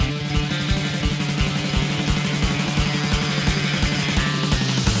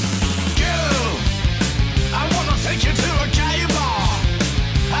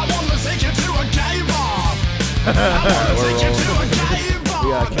We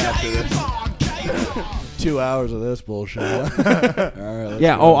gotta capture this. 2 hours of this bullshit. All right,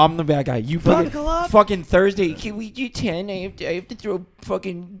 yeah. go. Oh, I'm the bad guy. You fucking Thursday. Can we do 10? I have to throw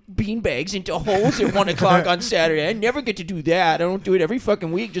fucking beanbags into holes at 1 o'clock on Saturday. I never get to do that. I don't do it every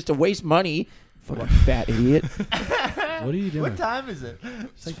fucking week just to waste money. Fucking fat idiot. What are you doing? What time is it?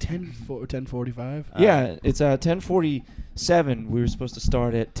 It's like 10:45. Yeah, it's 10:47. We were supposed to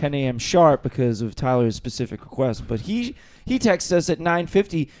start at 10 a.m. sharp because of Tyler's specific request, but he texted us at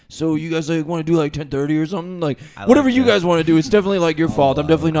 9:50. So you guys want to do like 10:30 or something? Like whatever you guys want to do. It's definitely like your fault. I'm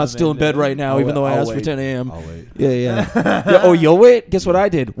definitely not still in bed right now, even though I asked for 10 a.m. I'll wait. Yeah. Oh, you'll wait? Guess what I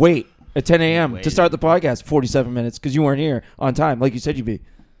did? Wait at 10 a.m. to start the podcast. 47 minutes because you weren't here on time, like you said you'd be.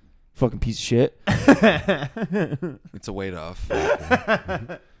 Fucking piece of shit. It's a weight off.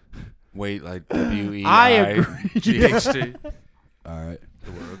 Weight like WEIGHT. All right.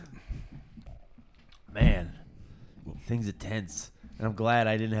 Man, things are tense. And I'm glad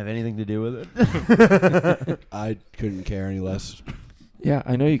I didn't have anything to do with it. I couldn't care any less. Yeah,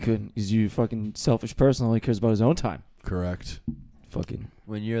 I know you couldn't because you fucking selfish person only cares about his own time. Correct. Fucking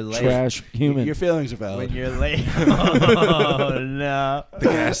when you're late. Trash human. Your feelings are valid. When you're late. Oh, no. The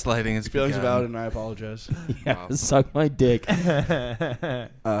gaslighting is feelings are begun. valid, and I apologize. Yeah, suck my dick. I'm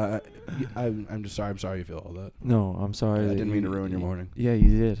just sorry. I'm sorry you feel all that. No, I'm sorry. I didn't mean to ruin your morning. Yeah,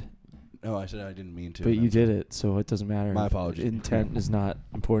 you did. No, I said I didn't mean to. But you did it, so it doesn't matter. My apologies. Intent is not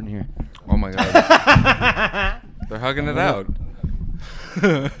important here. Oh my god. They're hugging it out.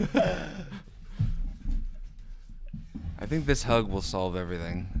 I think this hug will solve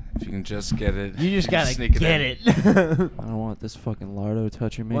everything. If you can just get it. You just gotta sneak get it. it. I don't want this fucking lardo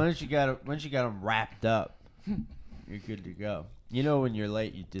touching me. Once you got them wrapped up, you're good to go. You know, when you're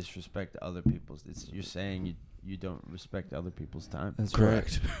late, you disrespect other people's. You're saying you don't respect other people's time. That's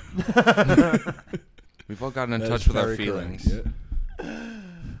Correct. We've all gotten in That touch is with our very feelings. correct,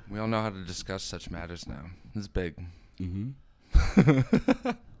 We all know how to discuss such matters now. This is big. Yeah. Mm-hmm.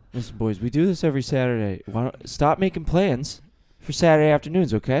 Listen, boys, we do this every Saturday. Why don't, stop making plans for Saturday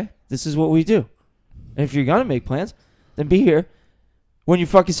afternoons, okay? This is what we do. And if you're going to make plans, then be here when you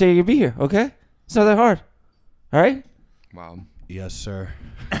fucking say you're going to be here, okay? It's not that hard. All right? Wow. Yes, sir.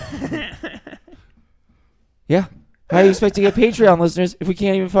 Yeah. How do you expect to get Patreon listeners if we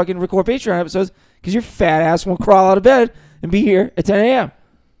can't even fucking record Patreon episodes because your fat ass won't crawl out of bed and be here at 10 a.m.?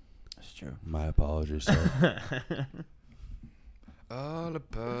 That's true. My apologies, sir. All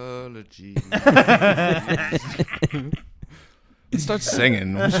apologies. Let's start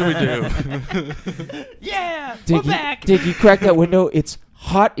singing. What should we do? Yeah, Dickie, we're back. Dickie, crack that window. It's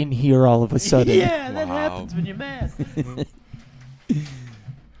hot in here all of a sudden. Yeah, that Wow. happens when you're mad.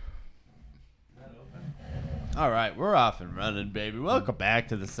 All right, we're off and running, baby. Welcome back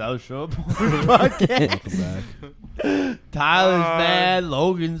to the South Shore Podcast. Welcome back. Tyler's mad.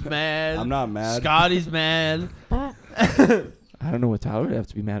 Logan's mad. I'm not mad. Scotty's mad. I don't know what Tyler would have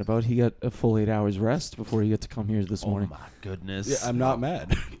to be mad about. He got a full 8 hours rest before he got to come here this morning. Oh, my goodness. Yeah, I'm not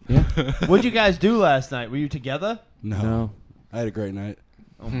mad. Yeah. What'd you guys do last night? Were you together? No. I had a great night.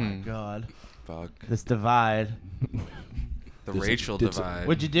 Oh, my God. Fuck. This divide. The Did Rachel some- divide.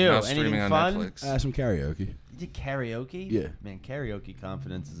 What'd you do? Now Anything streaming on fun? Netflix. Some karaoke. You did karaoke? Yeah. Man, karaoke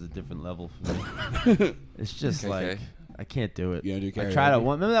confidence is a different level for me. It's just KK. like, I can't do it. You gonna do I karaoke? tried it.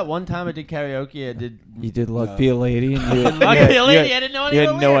 Remember that one time I did karaoke? I did. You did Luck Be a Lady. And you Luck Be a Lady, I didn't know any You of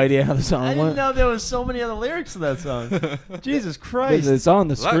had the no lyrics. idea how the I song didn't went. know there was so many other lyrics to that song. Jesus Christ. It's on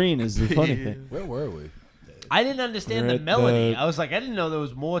the Luck screen is the funny thing. Where were we? I didn't understand We're the at melody. the- I was like, I didn't know there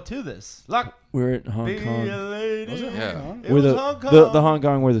was more to this. Luck We're at Hong Be a Kong. lady. Was it? Yeah. It We're was the Hong Kong. the Hong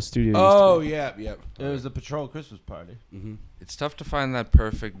Kong where the studio Oh, used yeah, yep. It was the Patrol Christmas party. Mm-hmm. It's tough to find that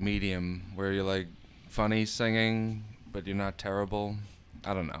perfect medium where you're like funny singing, but you're not terrible.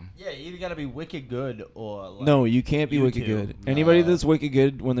 I don't know. Yeah, you either got to be wicked good or to be. like, No, you can't be you wicked two. good. Anybody that's wicked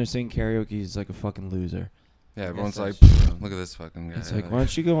good when they're singing karaoke is like a fucking loser. Yeah, everyone's like, that's true. look at this fucking guy. It's like, why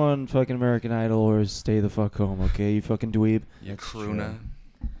don't you go on fucking American Idol or stay the fuck home, okay? You fucking dweeb. You That's crooner.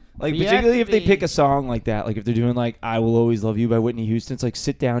 Like, You have particularly to if they be- pick a song like that. Like, if they're doing, like, I Will Always Love You by Whitney Houston. It's like,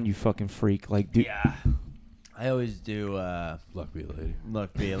 sit down, you fucking freak. Like, dude. Yeah. I always do Luck be a lady.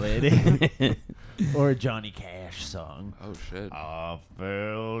 Luck Be a Lady. Or a Johnny Cash song. Oh shit. I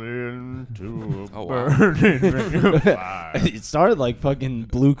fell into a Oh, wow. burning ring of fire. It started like fucking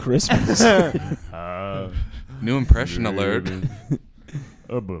Blue Christmas. New impression alert.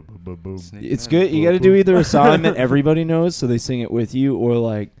 Snake It's man. good. You got to do either a song that everybody knows, so they sing it with you, or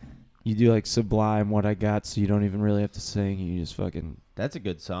like you do like Sublime, What I Got, so you don't even really have to sing. You just fucking. That's a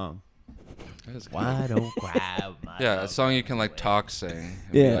good song. That is good. Why don't cry? My Yeah, a love song you can like away. talk sing. And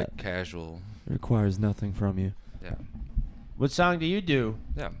Yeah. Be, like casual. It requires nothing from you. Yeah. What song do you do?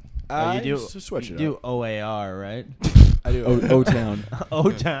 Yeah. You do. Just to switch You it do up. OAR, right? I do. O-Town.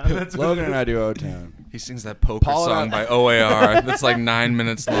 O-Town. That's Logan and I do O-Town. He sings that poker Paul and song I- by OAR that's like 9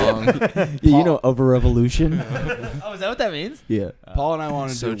 minutes long. Yeah, you know, of a revolution. Oh, is that what that means? Yeah. Paul and I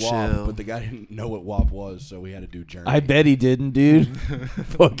wanted So to do WAP, chill. but the guy didn't know what WAP was, so we had to do Journey. I bet he didn't, dude.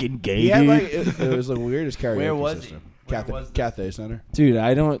 Fucking gay, He had dude. like it was the weirdest karaoke Where was he? system. Where was this? Cathay Center. Dude,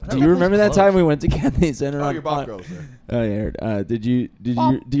 I don't. thought Do you that remember was that time closed. we went to Cathay Center Oh, on? your Bob girls there. Oh yeah. Do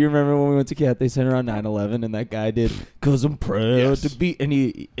you remember when we went to Cathay Center on 9/11 and that guy did "Cause I'm proud Yes. to be" and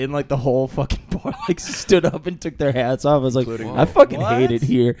he in like the whole fucking bar like stood up and took their hats off. I was like, Including I fucking What? hate it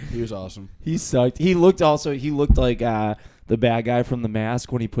here. He was awesome. He sucked. He looked like the bad guy from The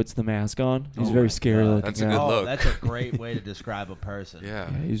Mask when he puts the mask on. He's Oh very my scary God. looking. That's a guy. good Oh, look. that's a great way to describe a person. Yeah.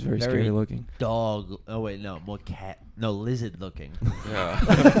 Yeah, he's very, Very- scary looking. Dog. Oh wait, no, more cat. No, lizard looking. Yeah.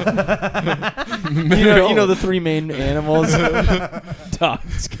 You know the three main animals: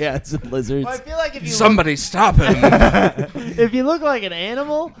 dogs, cats, and lizards. Well, I feel like if you Somebody stop him. if you look like an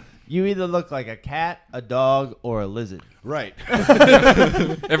animal, you either look like a cat, a dog, or a lizard. Right.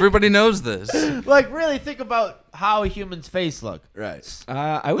 Everybody knows this. Like, really think about how a human's face look. Right.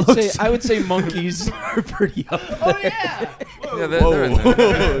 I would say monkeys are pretty up there. Oh yeah. Yeah, they're in there.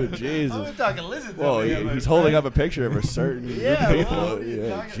 Whoa, Jesus. I'm talking lizards. Whoa, over here, my he's friend. holding up a picture of a certain group Yeah, of people. whoa, you're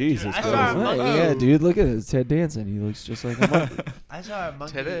Yeah, talking- Jesus Dude, I Christ. saw a Right, monkey. yeah, dude, look at it. It's Ted Danson. He looks just like a monkey. I saw a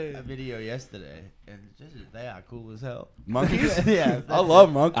monkey Today. a video yesterday, and they are cool as hell. Monkeys? Yeah, I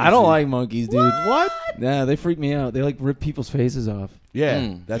love monkeys. I don't like monkeys, dude. What? Nah, they freak me out. They like rip people's faces off. Yeah,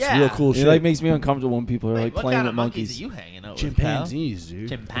 Mm. that's Yeah. real cool It shit. like makes me uncomfortable when people are Wait, like what playing kind with of monkeys monkeys. are you hanging out with, chimpanzees, pal? dude.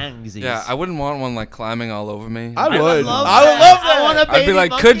 Chimpanzees. Yeah, I wouldn't want one like climbing all over me. I would. I would love I would that. love I want that. a I'd be baby like,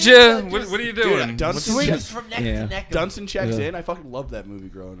 monkey could you? that What, just what are you Dude, doing? Dunstan What's- swings from neck Yeah. to neck. Dunson checks Yeah. in. I fucking loved that movie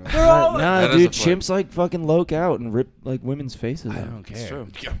growing up. They're all- Nah, That is dude, a flick. chimps like fucking loke out and rip like women's faces I out. don't care. It's true.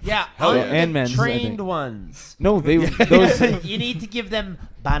 Yeah, Hell yeah. And men's, I trained think. ones. No, they those. You need to give them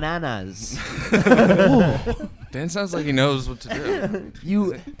bananas. Dan sounds like he knows what to do.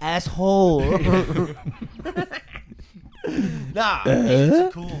 You asshole. Nah,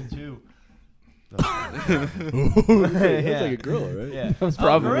 it's cool too. That's like a gorilla, right? Yeah. That was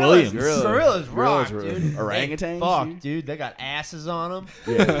Robin gorillas. Williams. Gorillas rock, Gorillas dude. were- orangutans, Fuck, dude. dude. They got asses on them.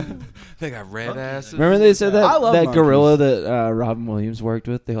 Yeah. They got red Monkeys. asses. Remember they said that I love that monkeys. gorilla that Robin Williams worked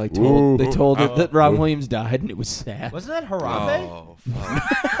with. They like told Ooh. they told it Oh. that Robin Williams died, and it was sad. Wasn't that Harambe? Oh,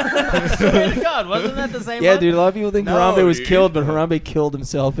 fuck. Swear to God, wasn't that the same Yeah, one? dude. A lot of people think No, Harambe was dude. killed, but Harambe killed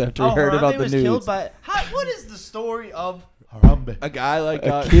himself after he heard Harambe about the was news. killed by. What is the story of Harambe? A guy like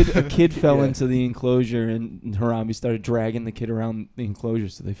a kid fell Yeah. into the enclosure, and Harambe started dragging the kid around the enclosure,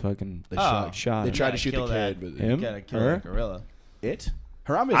 so they fucking They shot They him. tried gotta to shoot the kill that. kid, but Him? You gotta kill Her? that gorilla. it.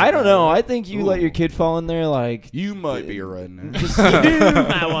 Harambe's I don't a know. guy. I think you let your kid fall in there, like. You might be a redneck.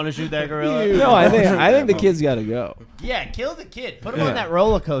 I want to shoot that gorilla. No, I think the kid's got to go. Yeah, kill the kid. Put him Yeah. on that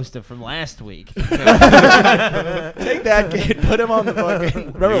roller coaster from last week. Take that kid, put him on the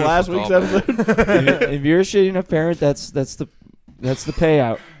fucking. Remember last week's Beautiful episode? If you're a shitty enough parent, that's the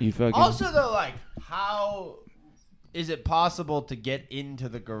payout. You fucking. Also, though, like, how is it possible to get into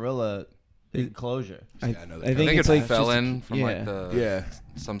the gorilla enclosure? I know that. I I think it's it like fell just a- in from yeah. like the Yeah,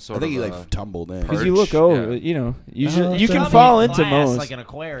 some I sort think of he like tumbled in. Because you look perch, over, yeah. you know, you It's can probably fall in into glass, most. like an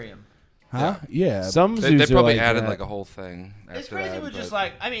aquarium. Huh? Yeah. Some They zoos are probably like added that. like a whole thing. It's after crazy that, with just but-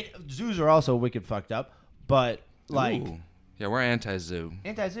 like, I mean, zoos are also wicked fucked up, but like Ooh. Yeah, we're anti-zoo.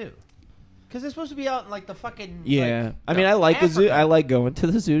 anti-zoo. Because they're supposed to be out in like the fucking. Yeah, like, I mean, I like the zoo. Africa. I like going to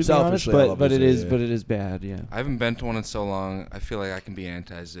the zoo, to be honest, Selfishly, I love but the it zoo, is yeah. but it is bad. Yeah. I haven't been to one in so long. I feel like I can be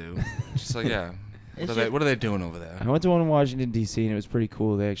anti-zoo. Just like, yeah. It's What are, they, just- what are they doing over there? I went to one in Washington D.C. and it was pretty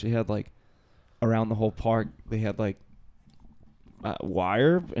cool. They actually had like around the whole park. They had like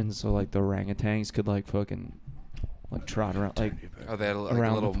wire, and so like the orangutans could like fucking like trot around. Like Oh, they had like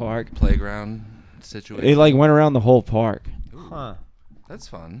around a the little park. playground situation. they like went around the whole park. Huh. That's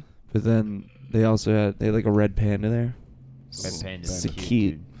fun. But then they also had like a red panda there. Red panda's It's a cute,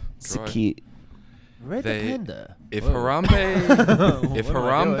 cute. dude. It's a Troy. cute. Red They- panda. If Whoa. Harambe, if What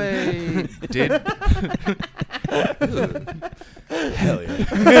am I Harambe did, Hell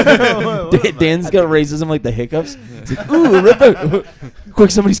yeah. Dan's got racism like the hiccups. It's like, ooh, red panda.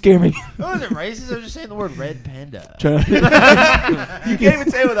 Quick, somebody scare me. I wasn't racist. I was just saying the word red panda. You can't even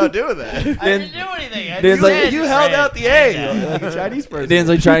say it without doing that. I didn't do anything. I Dan's just like, said You held red out the panda. A like a Chinese person. Dan's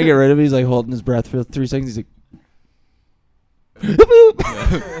like trying to get rid of it. He's like holding his breath for 3 seconds. He's like, Red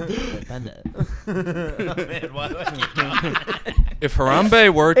panda. Oh, man, why do I keep going? if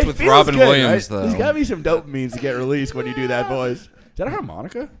Harambe worked It with feels Robin good, Williams, right? though, There's gotta be some dopamines to get released when you do that voice. Is that a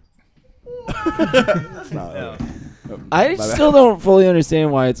harmonica? That's not. No. I My bad. still don't fully understand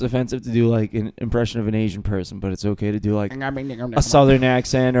why it's offensive to do like an impression of an Asian person, but it's okay to do like a Southern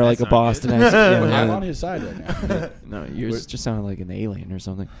accent or like a That's not Boston good. accent. I'm Yeah, on his side right now. no, yours just sounded like an alien or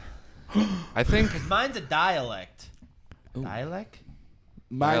something. I think Mine's a dialect. Ooh. Dialect?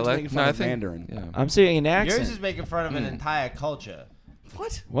 Mine's Dialect? making No, fun I of think- Mandarin. yeah. I'm saying an accent. Yours is making fun of an entire culture.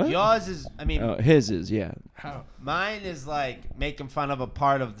 What? What? Yours is, I mean, Oh, his is, yeah. How? mine is like making fun of a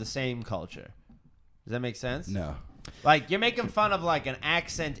part of the same culture. Does that make sense? No. Like, you're making fun of like an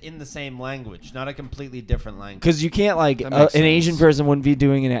accent in the same language, not a completely different language. Because you can't like That an makes Asian sense. person wouldn't be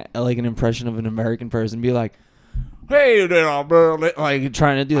doing like an impression of an American person. Be like, hey, like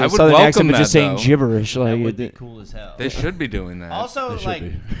trying to do I a would Southern welcome accent, but just that, saying though. gibberish. That Like, would be cool as hell. they should be doing that. Also, They like,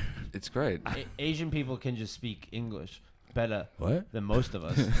 should be. It's great. Asian people can just speak English better What? than most of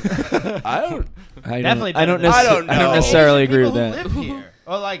us. I don't. Definitely I don't, better than- I don't I don't know. necessarily Asian agree with people that. who live here.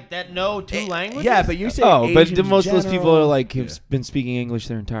 Or like that know two languages. Yeah, but you're saying. Oh, but Asians most of those people general- are like have Yeah. been speaking English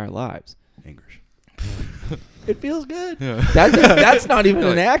their entire lives. English. It feels good. That's not even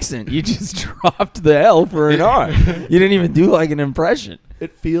an accent. You just dropped the L for an R. You didn't even do like an impression.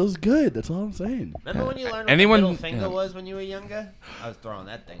 It feels good. That's all I'm saying. Remember when you learned what Anyone- the middle finger yeah. was when you were younger? I was throwing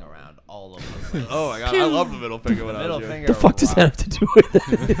that thing around all over the place. Oh my god, I love the middle finger when I middle was young. finger. The fuck does that have to do with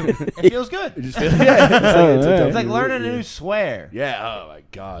it? It feels good. It just feels, yeah, it's like, it's a It's It's like W, learning a yeah. new swear. Yeah. Oh my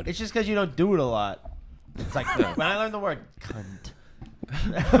god. It's just because you don't do it a lot. It's like when I learned the word cunt.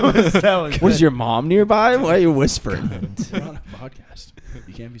 that was Was good. your mom nearby? Why are you whispering? We're on a podcast.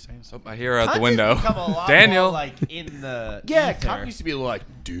 You can't be saying Oh, something. I hear her out Cunt the has window. become a lot Daniel. more, like in the Yeah, ether. cunt used to be like,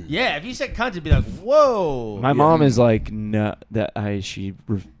 dude. Yeah, if you said cunt, it'd be like, whoa. My mom is like, no, that she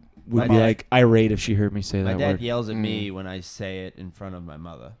would My be dad- like irate if she heard me say My that dad word. yells at me when I say it in front of my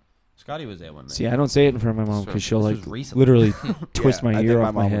mother. Scotty was there one night. See, I don't say it in front of my mom So, because she'll this like was recently. literally twist Yeah, my I ear think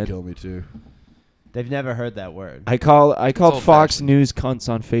off my mom would head. kill me too. They've never heard that word. I called old-fashioned. Fox News cunts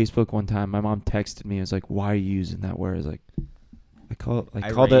on Facebook one time. My mom texted me. I was like, "Why are you using that word?" I was like, I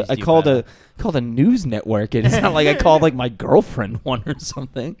raised you better. called a news network. It's not like I called like my girlfriend one or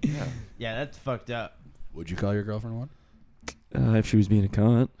something. Yeah, that's fucked up. Would you call your girlfriend one? If she was being a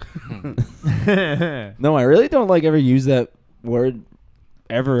cunt. No, I really don't like ever use that word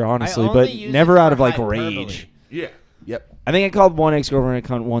ever, honestly, only but use never it out for of like hyperbole. rage. Yeah. Yep. I think I called one ex-girlfriend a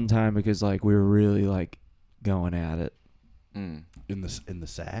cunt one time because like we were really like going at it. Mm. In the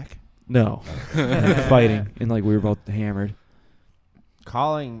sack. No, like, fighting and like we were both hammered.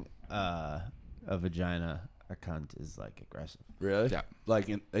 Calling a vagina a cunt is like aggressive. Really? Yeah. Like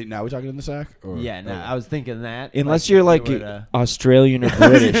now we're talking in the sack. Or, Yeah, no, okay. I was thinking that. Unless if you're you like were to- Australian or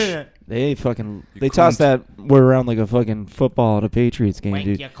British, they fucking You they toss cunt. that word around like a fucking football at a Patriots game, wank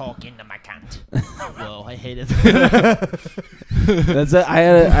dude. your cock into my cunt. Whoa, I hate it. That's it.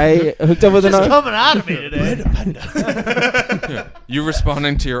 I hooked up with It's just an coming out of me today. You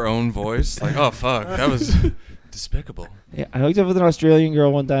responding to your own voice? Like, oh, fuck. That was despicable. yeah, I hooked up with an Australian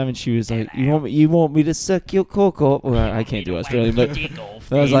girl one time, and she was like, "You want me to suck your cock off?" Well, I can't do Australian, but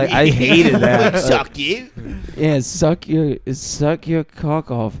I was like, I hated that. Like, you. yeah, suck your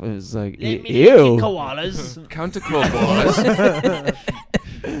cock off. It was like, Let me lick your ew. koalas. Countercrawl boys.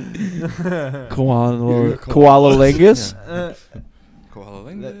 Koala lingus.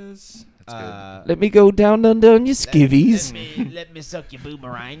 Koalalingus. That's good. Let me go down under on your skivvies. Let me suck your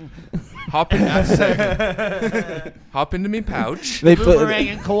boomerang. Hop in that second. Hop into me pouch. They Boomerang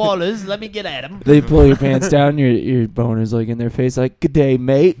and koalas. Let me get at them. They pull your pants down. Your boner's like in their face, like, "Good day,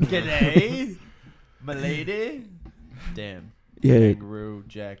 mate." G'day, my lady. Damn. Yeah, Kangaroo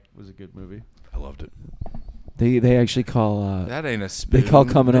Jack was a good movie. I loved it. they actually call That ain't a spoon. they call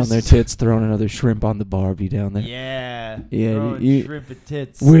coming on their This- tits, throwing another shrimp on the Barbie down there. Yeah. Yeah, Throwing you- shrimp and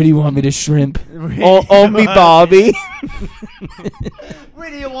tits. Where do you want me to shrimp? on me, Barbie.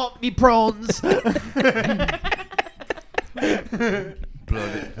 Where do you want me prawns?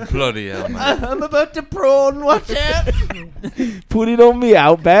 Bloody hell, man. I'm about to prawn. Watch out. Put it on me,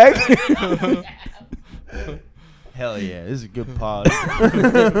 Outback. Hell yeah, this is a good pod.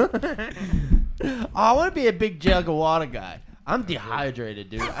 I want to be a big jug of water guy. I'm dehydrated,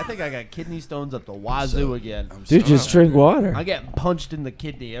 dude. I think I got kidney stones up the wazoo again. Dude, just drink water. I'm getting punched in the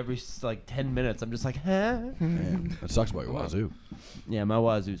kidney every like 10 minutes. I'm just like, huh? Man, that sucks about your wazoo. Yeah, my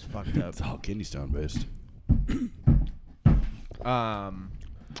wazoo's fucked up. It's all kidney stone based. I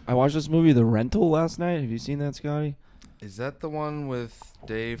watched this movie, The Rental, last night. Have you seen that, Scotty? Is that the one with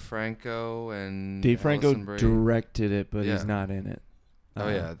Dave Franco and Dave Franco Alison Brie? directed it, but Yeah. he's not in it. Oh,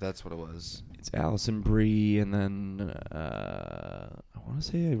 yeah, that's what it was. It's Alison Brie, and then I want to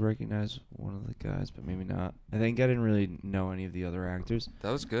say I recognize one of the guys, but maybe not. I think I didn't really know any of the other actors.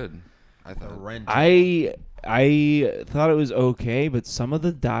 That was good. I thought. I thought it was okay, but some of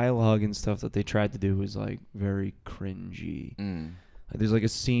the dialogue and stuff that they tried to do was like very cringy. There's like a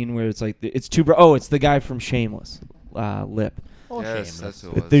scene where it's like it's it's the guy from Shameless, Lip. Yes, that's who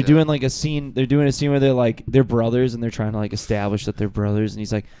it was. They're doing like a scene. They're doing a scene where they're brothers and they're trying to like establish that they're brothers. And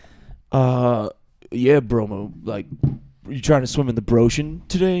he's like, yeah, bromo, like, are you trying to swim in the brocean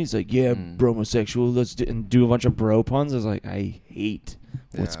today? He's like, yeah, bromosexual. Let's do a bunch of bro puns. I was like, I hate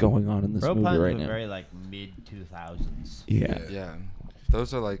what's going on in this movie right now. Very like mid 2000s. Yeah.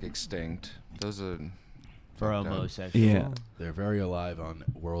 Those are like extinct. Those are Bromosexual. Yeah. They're very alive on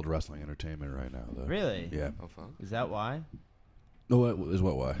World Wrestling Entertainment right now, though. Really? Yeah. Oh, fuck. Is that why? No,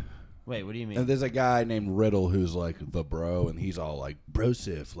 why? Wait, what do you mean? And there's a guy named Riddle who's like the bro, and he's all like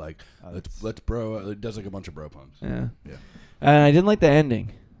brosif, like let's bro. It does like a bunch of bro puns. Yeah. Yeah. And I didn't like the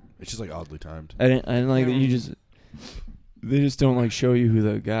ending. It's just like oddly timed. I didn't like that they just don't like show you who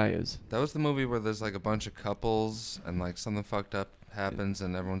the guy is. That was the movie where there's like a bunch of couples and like something fucked up happens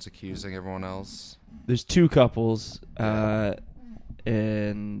and everyone's accusing everyone else. There's two couples,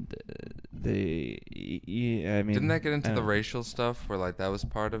 and they. Yeah, I mean, Didn't that get into the racial stuff where like that was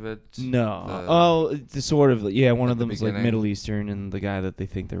part of it? No. The sort of. Yeah, one of them is like beginning. Middle Eastern, and the guy that they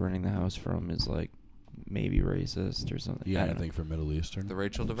think they're running the house from is like maybe racist or something. Yeah, I I don't know. think for Middle Eastern. The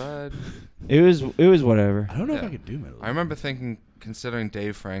racial divide. It was whatever. I don't know if Yeah. I could do Middle I remember thinking, considering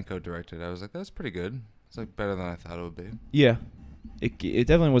Dave Franco directed, I was like, that's pretty good. It's like better than I thought it would be. Yeah, it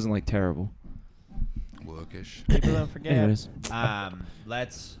definitely wasn't like terrible. Workish. People don't forget. Anyways.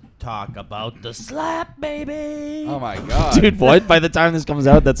 Let's talk about the slap, baby. Oh my god, Dude, what? By the time this comes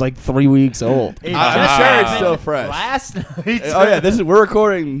out, that's like 3 weeks old. It I'm just sure it's happened still fresh. Last night. Oh yeah, we're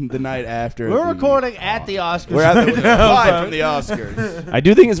recording the night after. We're recording at the Oscars. We're live from the Oscars. I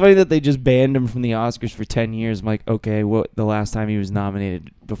do think it's funny that they just banned him from the Oscars for 10 years. I'm like, okay, well, the last time he was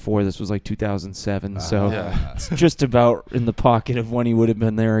nominated before this was like 2007, so Yeah. it's just about in the pocket of when he would have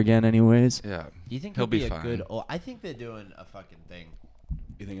been there again anyways. Yeah. Do you think He'll he'll be be a fine. good? I think they're doing a fucking thing.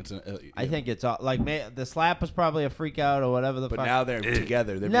 You think it's? I think it's all, like the slap was probably a freak out or whatever the But fuck. now they're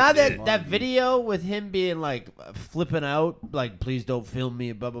together. They're Now making that money. video with him being like flipping out, like please don't film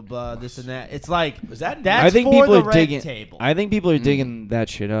me, blah blah blah, this and that. It's like Was that? that's I think for people the are red digging. table. I think people are digging that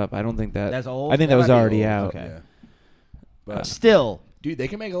shit up. I don't think That's old? I think That that was might be already old. out. Okay. Yeah. But Still, dude, they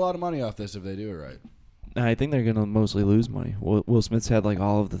can make a lot of money off this if they do it right. I think they're gonna mostly lose money. Will Smith's had like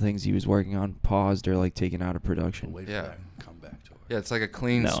all of the things he was working on paused or like taken out of production. Wait for Yeah. that comeback tour. Yeah, it's like a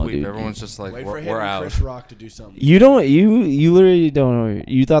clean No, sweep. dude. Everyone's just like, Wait for him we're and out. Chris Rock to do something. You literally don't know.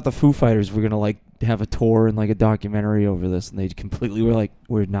 You thought the Foo Fighters were gonna like have a tour and like a documentary over this, and they completely were like,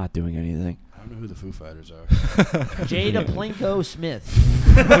 we're not doing anything. I don't know who the Foo Fighters are. Jada Plinko Smith.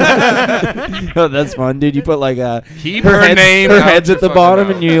 Oh, that's fun, dude. You put like Keep her name her out head's your at the fucking bottom,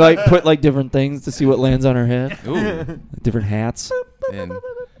 mouth. and you like put like different things to see what lands on her head. Ooh. Different hats. And,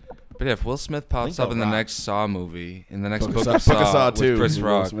 but yeah, if Will Smith pops Plinko up in the rock. next Saw movie, in the next Book Book of of Saw- Book of Saw, Saw with 2, Chris Will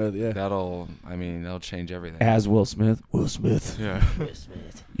Rock, Smith, yeah. that'll change everything. As Will Smith. Will Smith. Yeah.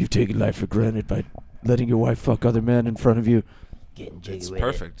 You've taken life for granted by letting your wife fuck other men in front of you. Getting jiggy It's with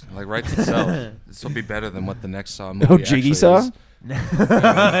perfect. Like, writes itself. This will be better than what the next Saw movie Oh, Jiggy actually Saw? is.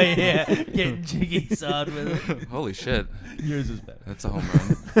 yeah, getting jiggy sawed with it. Holy shit. Yours is better. That's a home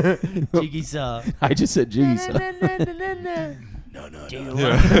run. Jiggy saw. I just said Jiggy Saw. No. No. Do you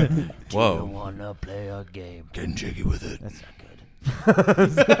Whoa. wanna play a game? Getting jiggy with it. That's not good.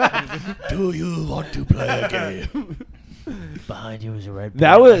 Do you want to play a game? Behind you is a red.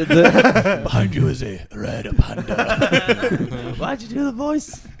 That was the. Behind you is a red panda. Why'd you do the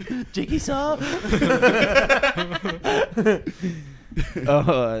voice? Jiggy saw.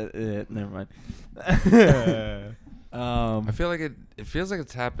 Never mind. I feel like it feels like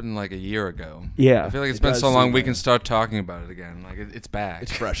it's happened like a year ago. Yeah. I feel like it's It been does so long seem we like can it. start talking about it again. Like it's back.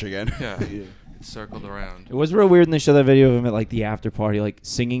 It's fresh again. Yeah. It's circled around. It was real weird when they showed that video of him at like the after party, like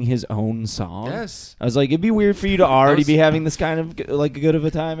singing his own song. Yes. I was like, it'd be weird for you to already was- be having this kind of like good of a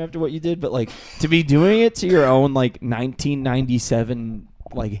time after what you did, but like to be doing it to your own like 1997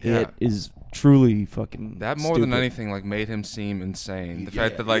 like hit Yeah. is truly fucking That more than stupid. anything like made him seem insane. The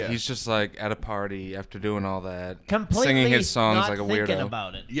fact that like yeah. he's just like at a party after doing all that, Completely singing his songs not like a thinking weirdo.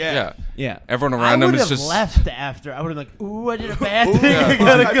 about it. Yeah. Yeah. Everyone I around him would is have just left after. I would have been like, ooh, I did a bad Ooh, thing. yeah. I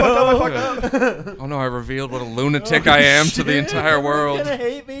gotta I go. fucked up. Oh no, I revealed what a lunatic I am to the entire world. You're gonna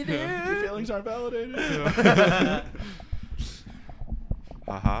hate me, dude. Your feelings aren't validated.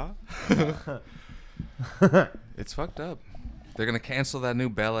 It's fucked up. They're gonna cancel that new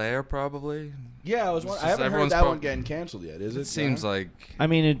Bel Air probably. Yeah, I It's haven't just heard everyone's that pro- one getting canceled yet. Is it? It seems like I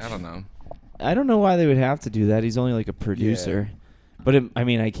mean, I don't know. I don't know why they would have to do that. He's only like a producer. But I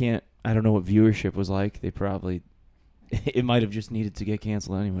mean, I can't I don't know what viewership was like. They probably it might have just needed to get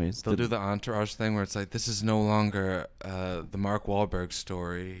canceled anyways. They'll do the Entourage thing where it's like, this is no longer the Mark Wahlberg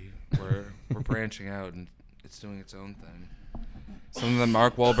story. We're branching out and it's doing its own thing. Something that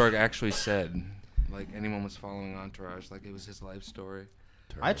Mark Wahlberg actually said, like anyone was following Entourage, like it was his life story.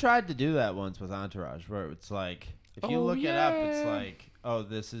 I tried to do that once with Entourage, where it's like, if you look it up, it's like, oh,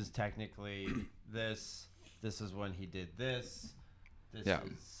 this is technically this. This is when he did this. This is.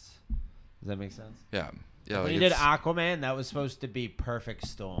 Does that make sense? Yeah. Yeah. When he did Aquaman, that was supposed to be perfect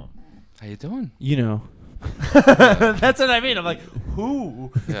storm. How you doing? You know. That's what I mean. I'm like,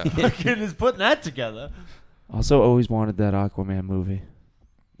 who is putting that together? Also, always wanted that Aquaman movie.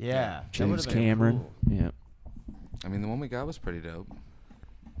 Yeah. James Cameron. Cool. Yeah. I mean, the one we got was pretty dope.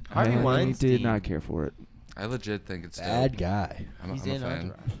 Harvey Weinstein. Did not care for it. I legit think it's Bad dope. guy. I'm He's a in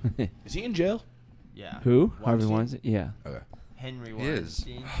fan. Entourage. Is he in jail? Yeah. Who? Harvey Weinstein? Yeah. Okay. Henry He is.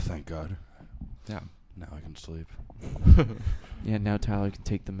 Weinstein. Oh, thank God. Yeah. Now I can sleep. Yeah, now Tyler can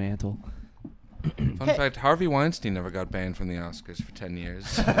take the mantle. Fun fact, Harvey Weinstein never got banned from the Oscars for 10 years.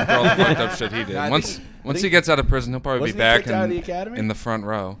 For all the fucked up shit he did. No, I Once think he gets out of prison, he'll probably Wasn't be he back kicked out of the Academy? in the front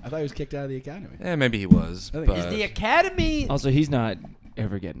row. I thought he was kicked out of the Academy. Yeah, maybe he was. I think But Is the Academy? Also, he's not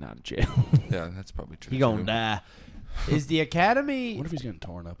ever getting out of jail. yeah, that's probably true. He gonna too. die. Is the Academy? What if he's getting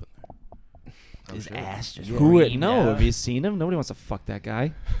torn up in there? His ass just Who would reamed know? out. Have you seen him? Nobody wants to fuck that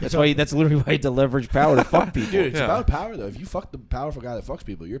guy. That's why. That's literally why he had to leverage power to fuck people. Dude, it's Yeah. about power though. If you fuck the powerful guy that fucks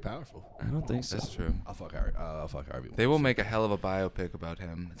people, you're powerful. I don't think so. That's true. I'll fuck Harvey. I'll fuck Harvey. They will make a hell of a biopic about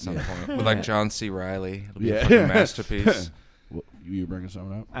him at some Yeah. point. With like John C. Reilly. It'll be a Yeah. fucking masterpiece. What, you bringing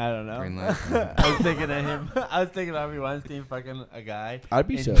something up? I don't know. Green light. I was thinking of him. I was thinking of Harvey Weinstein fucking a guy I'd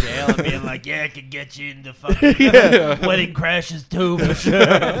be in so. jail and being like, yeah, I could get you into fucking Wedding Crashes too for sure.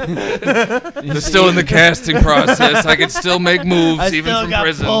 They're still in the casting process. I can still make moves I even still from got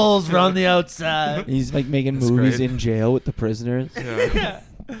prison. poles from the outside. He's like making That's movies great. in jail with the prisoners. Yeah.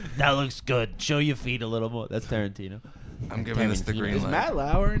 That looks good. Show your feet a little more. That's Tarantino. I'm giving this the green Is light. Matt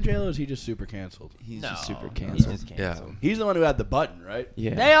Lauer in jail or is he just super canceled? He's No, just super he's canceled. just Yeah. canceled. He's the one who had the button, right?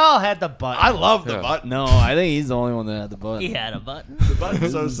 Yeah. They all had the button. I love the Yeah. button. No, I think he's the only one that had the button. He had a button. The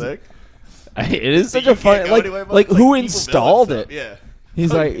button's so sick. It is such You a fun. can't go Like, anywhere but, like people who build installed stuff. it? Yeah.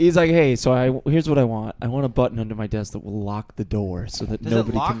 He's like, hey, so here's what I want. I want a button under my desk that will lock the door so that Does it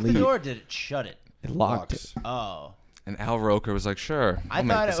nobody lock can the leave. door or did it shut it? It locked Locks. it. Oh. And Al Roker was like, sure, I I'll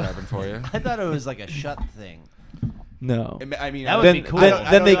make thought this it- happen for you. I thought it was like a shut thing. No. I mean, That would Then, be cool. then, I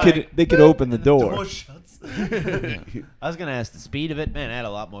then don't they know. could open the door. Door shuts. I was gonna ask the speed of it. Man, I had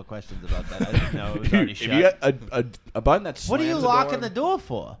a lot more questions about that. I didn't know it was already if shut. you got a button that's What are you locking the door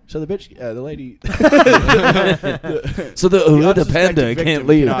for? So the bitch, the lady, So the unsuspecting panda victim can't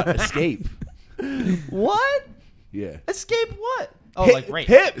leave. cannot escape. What? Yeah. Escape what? Oh, Hit- like rape.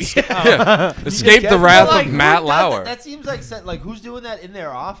 Hip. Yeah. Escape the But, wrath Like, of who Matt does Lauer. it? That seems like who's doing that in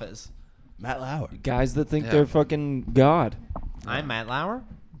their office? Matt Lauer. Guys that think Yeah. they're fucking God. I'm Matt Lauer.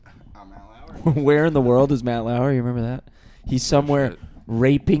 I'm Matt Lauer. Where in the world is Matt Lauer? You remember that? He's somewhere shit.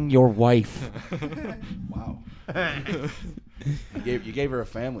 raping your wife. Wow. You gave her a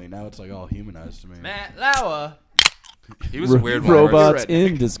family. Now it's like all humanized to me. Matt Lauer. He was a weird one. Robots Redneck.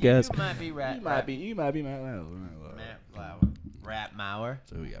 in disguise. You might be rat. You might be Matt Lauer. Matt Lauer. Rat Mauer.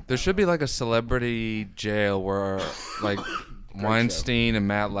 So who we got? There should be like a celebrity jail where like Weinstein and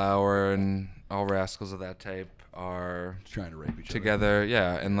Matt Lauer and all rascals of that type are trying to rape each other. together.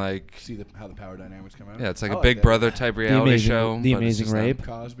 Yeah, and like See how the power dynamics come out. yeah, it's like I a Big that. Brother type reality show. The but it's Amazing just them. Rape.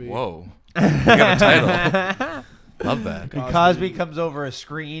 Cosby. Whoa, you got a title. Love that. And Cosby comes over a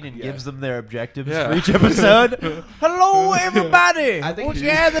screen and Yeah. gives them their objectives Yeah. for each episode. Hello, everybody. I think We're he should-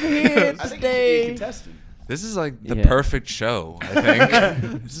 gathered here I think he should be a today. contestant. This is like the Yeah. perfect show. I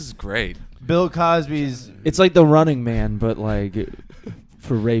think this is great. Bill Cosby's. It's like The Running Man, but like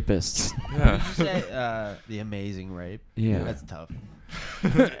for rapists. Yeah. Say, the Amazing Rape. Yeah. That's tough.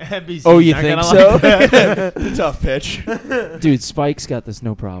 NBC's Oh, you not think gonna so? like that. Tough pitch. Dude, Spike's got this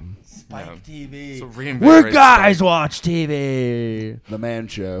no problem. Spike TV. So reinvigorate We're guys Spike. watch TV. The Man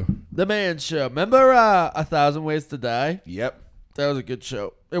Show. The Man Show. Remember 1,000 Ways to Die? Yep. That was a good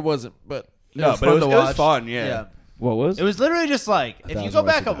show. It wasn't, but No, but it was fun. Yeah. What was? It was literally just like, if you 1,000 go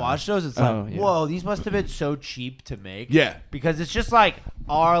Ways back to and Die. watch those, it's Oh, like, yeah. whoa, these must have been so cheap to make. Yeah. Because it's just like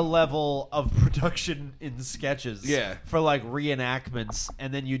our level of production in sketches. Yeah. For like reenactments,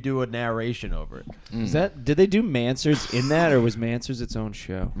 and then you do a narration over it. Is that? Did they do Mansers in that, or was Mansers its own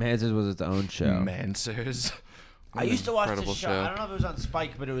show? Mansers was its own show. Mansers. I used to watch Incredible this show. I don't know if it was on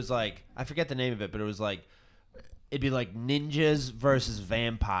Spike, but it was like, I forget the name of it, but it was like, it'd be like ninjas versus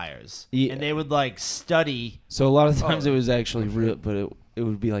vampires. Yeah. And they would like study. So a lot of times it was actually real, but it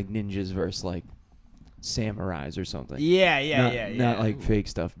would be like ninjas versus like samurais or something. Yeah. Not like fake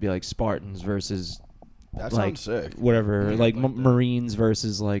stuff. It'd be like Spartans versus That like sounds sick. whatever, like that. Marines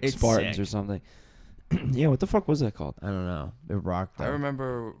versus like It's Spartans sick. or something. Yeah, what the fuck was that called? I don't know. It rocked. I though.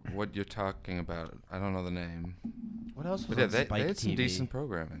 remember what you're talking about. I don't know the name. What else was But yeah, on they Spike had some TV? decent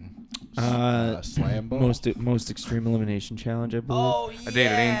programming. Slam ball. Most extreme elimination challenge, I believe. Oh yeah.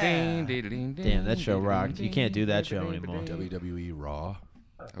 Damn, Damn, that show rocked. You can't do that show anymore. WWE Raw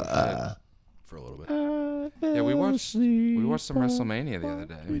Oh, for a little bit. shit. Yeah, we watched some WrestleMania the other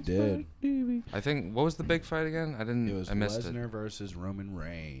day. We did. I think what was the big fight again? It was I missed Lesnar it. versus Roman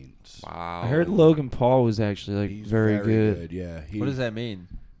Reigns. Wow. I heard Logan Paul was actually like He's very good. Yeah. What does that mean?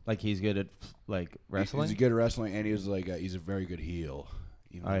 Like he's good at like wrestling? He's good at wrestling, and he was like he's a very good heel.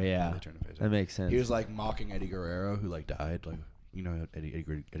 even Oh though yeah, they turned to face that him. makes sense. He was like mocking Eddie Guerrero, who like died. Like Eddie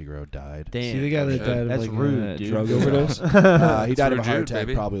Guerrero died. Damn. See the guy that shit. died of That's like rude, a dude. drug overdose? He That's died of a Rude heart Jude, attack,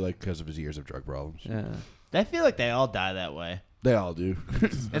 baby. probably like because of his years of drug problems. Yeah. I feel like they all die that way, They all do.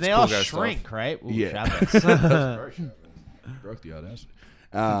 and they cool all guy shrink, stuff. right? Ooh, Yeah. Shabbos. Broke the audacity.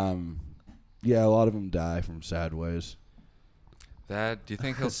 Yeah, a lot of them die from sad ways. Do you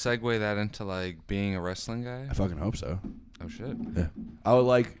think he'll segue that into like being a wrestling guy? I fucking hope so. Oh shit. Yeah, I would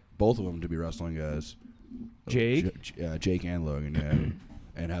like both of them to be wrestling guys. Jake? Jake and Logan,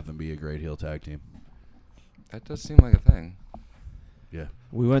 yeah, and have them be a great heel tag team. That does seem like a thing. Yeah,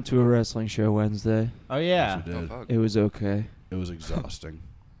 We went to a wrestling show Wednesday. Oh yeah. Yes, we Oh did. fuck. It was okay. It was exhausting.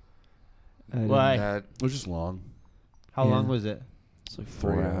 Why? That It was just long. How Yeah. long was it? It's like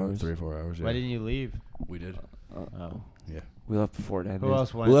 4 hours. 3 or 4 hours. Yeah. Why didn't you leave? We did? Oh. Yeah. We left before it ended. Who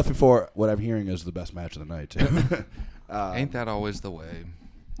else went? We left before what I'm hearing is the best match of the night too. ain't that always the way?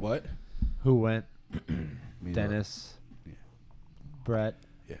 What? Who went? Me Dennis. Yeah. Brett.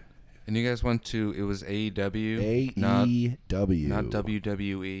 And you guys went to it was AEW, not AEW. not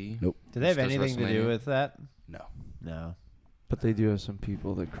WWE. Nope. Do they have Just 'cause anything to do WrestleMania. with that? No. No. But they do have some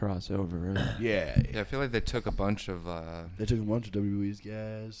people that cross over, right? Yeah. Yeah, I feel like they took a bunch of They took a bunch of WWE's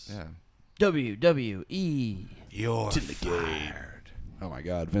guys. yeah. WWE. You're To the game. Oh my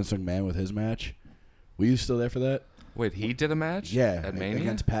God, Vince McMahon with his match. Were you still there for that? Wait, he did a match? Yeah, At Mania?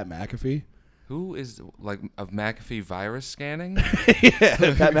 against Pat McAfee. Who is like of McAfee virus scanning? Yeah,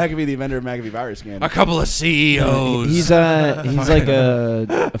 Pat McAfee, the inventor of McAfee virus scan. a couple of CEOs. He's like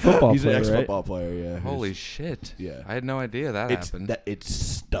a football He's player, an right? ex-football player. Yeah. Holy shit. Yeah. I had no idea that happened. It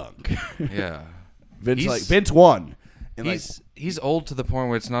stunk. Yeah. Vince Vince won. And He's old to the point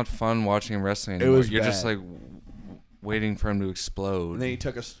where it's not fun watching him wrestling It anymore. was You're just bad. like waiting for him to explode. and then he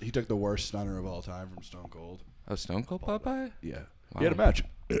took the worst stunner of all time from Stone Cold. Oh, Stone Cold Popeye? Yeah. Wow. He had a match.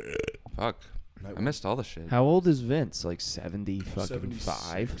 Fuck. I missed all the shit. How old is Vince? Like 70 fucking 76,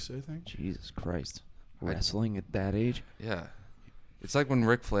 5? I think. Jesus Christ. Wrestling at that age? Yeah. It's like when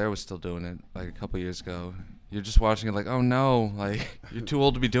Ric Flair was still doing it, like a couple years ago. You're just watching it like, oh no, like, you're too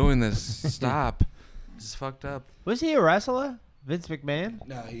old to be doing this. Stop. This is fucked up. Was he a wrestler? Vince McMahon?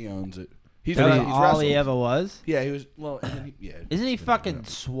 No, he owns it. He's That was he's all he wrestled. ever was? Yeah, he was. Well, and then yeah. Isn't he fucking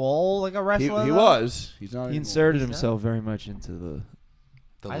swole like a He wrestler? he though? was. He's not. He anymore. inserted He's himself very much into the...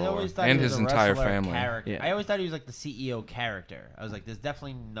 The I lore. always thought And he was his a entire wrestler family. Character. Yeah. I always thought he was like the CEO character. I was like, this is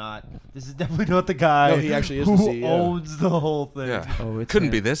definitely not the guy No, he actually is the who CEO. owns the whole thing. Yeah. Oh, it's Couldn't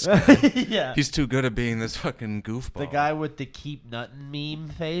him. be this guy. Yeah. He's too good at being this fucking goofball. The guy with the keep nuttin' meme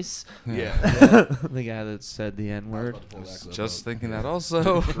face. Yeah. The guy that said the N-word. Just thinking that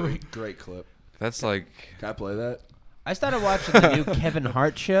also. Great clip. That's like Can I play that? I started watching the new Kevin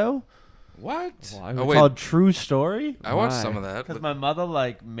Hart show what? Why Oh would- wait, called True Story. I watched Why? some of that. Because But my mother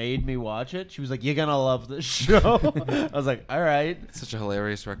like made me watch it. She was like, "You're gonna love this show." I was like, "All right." it's such a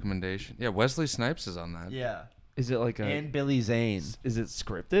hilarious recommendation. Yeah, Wesley Snipes is on that. Yeah. Is it like a... And Billy Zane. Is it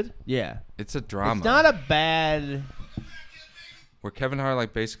scripted? Yeah. It's a drama. It's not a bad. where Kevin Hart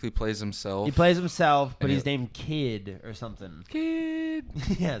like basically plays himself. He plays himself, but And he's he- named Kid or something. Kid.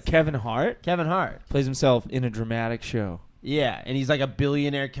 Yes. Kevin Hart Kevin Hart. plays himself in a dramatic show. Yeah, and he's like a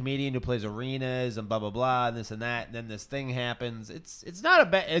billionaire comedian who plays arenas and blah blah blah and this and that. And then this thing happens. It's not a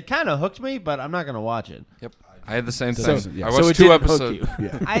bad. It kind of hooked me, but I'm not gonna watch it. Yep. I had the same So- thing. yeah. I So watched it 2 didn't hook episodes. you.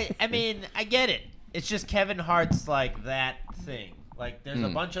 Yeah. I mean I get it. It's just Kevin Hart's like that thing. Like there's a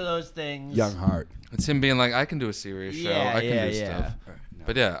bunch of those things. Young Heart. It's him being like, I can do a serious show. Yeah, I can yeah, do yeah. stuff.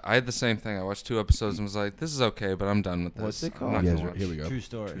 But yeah, I had the same thing. I watched 2 episodes and was like, this is okay, but I'm done with this. What's it I'm called? not Yeah, gonna watch. here we go. True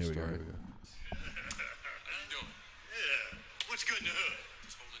story. Here we go. Here we go. Yeah, what's good in the hood?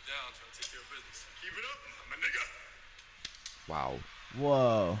 Just hold it down, trying to take care of business. Keep it up, I'm a nigga. Wow.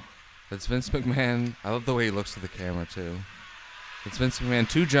 Whoa. That's Vince McMahon. I love the way he looks to the camera, too. It's Vince McMahon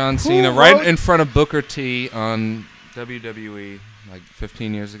to John Cena right in front of Booker T on WWE. like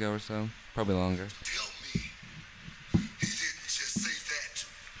 15 years ago or so, probably longer. Tell me, he didn't just say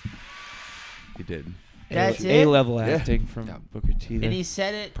that. He did. That's it? A-level Yeah. acting from Yeah. Booker T. And there. he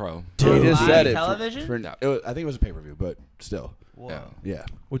said it. Pro. He On just live said it. television? I think it was a pay-per-view, but still. Whoa. Yeah. Yeah.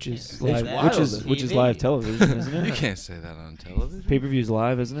 Which is It's live, wild. which is TV. live television, isn't You it? can't say that on television. Pay-per-view's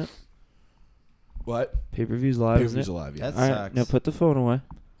live, isn't it? What? Pay-per-view's live, isn't Pay-per-view's it? alive, yeah. That's- All right, sucks. now put the phone away.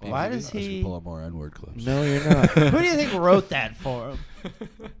 Why does I should he? pull up more N-word clips. No, you're not. Who do you think wrote that for him?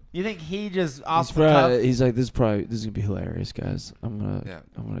 You think he just off He's, the cuff? he's like, this is gonna be hilarious, guys. I'm Yeah.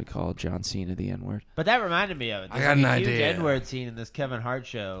 gonna call John Cena the N-word. But that reminded me of it. I There's got like an a huge idea. N-word scene in this Kevin Hart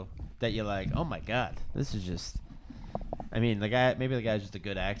show that you're like, oh my god, this is just. I mean, maybe the guy's just a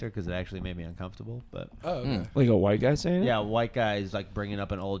good actor because it actually made me uncomfortable. But Oh, okay. Mm. Like a white guy saying it? yeah, a white guy is like bringing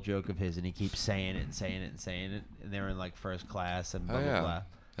up an old joke of his, and he keeps saying it and saying it and saying it, and they're in like first class and blah Oh, blah yeah. blah.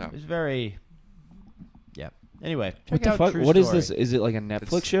 Yeah. It was very. Yeah. Anyway, What check the out fuck? True What is Story. this? Is it like a Netflix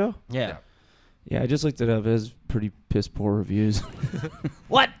It's- show? Yeah. Yeah, I just looked it up. It has pretty piss poor reviews.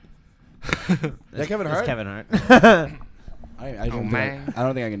 What? that Kevin That's Hart? Kevin Hart. I Oh, don't man. think I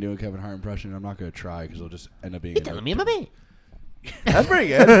don't think I can do a Kevin Hart impression. I'm not going to try because it'll just end up being. You're telling me, mommy. That's pretty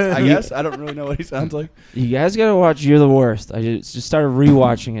good. I guess I don't really know what he sounds like. You guys gotta watch You're the Worst. I just started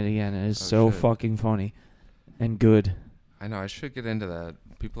rewatching it again. It is Oh, so shit. fucking funny and good. I know. I should get into that.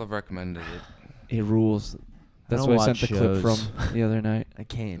 People have recommended it. It rules. That's don't what I sent watch the clip shows. from the other night. I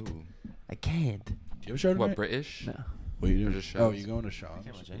can't. Ooh. I can't. Do you have a show tonight? What, British? No, What are you Or doing? just Oh, shows? you going to Sean? I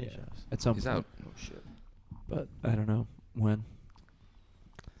can't watch any Yeah. shows. at some He's point. out. Oh shit. But I don't know when.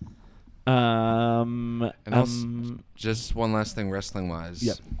 And also, just one last thing, wrestling wise.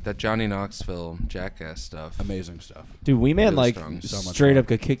 Yep. That Johnny Knoxville Jackass stuff. Amazing stuff. dude, Wee Man Really like strong. So much straight fun. up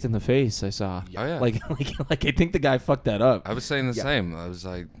got kicked in the face. I saw. Oh yeah. Like I think the guy fucked that up. I was saying the Yeah. same. I was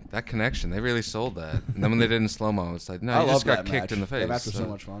like, that connection. They really sold that. And then when they did in slow mo, it's like, no, I you love just got that kicked match. in the face. That match was so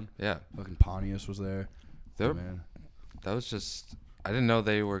much fun. Yeah. Fucking Pontius was there. They Oh, were- man, That was just. I didn't know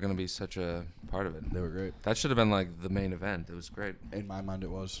they were gonna be such a part of it. they were great. That should have been like the main event. It was great. In my mind, it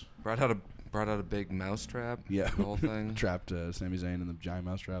was. Brought out a big mouse trap. Yeah. The whole thing. Trapped Sami Zayn in the giant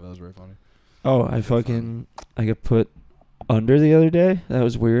mouse trap. That was very funny. Oh, I got put under the other day. That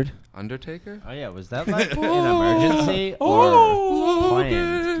was weird. Undertaker. Oh yeah, was that like an emergency or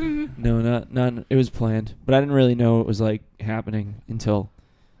planned? No, not. It was planned, but I didn't really know it was like happening until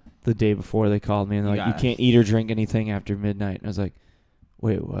the day before they called me and they're You like, you got can't eat or drink anything after midnight. And I was like,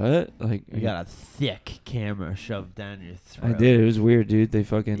 wait, what? Like, You got a thick camera shoved down your throat. I did. It was weird, dude. They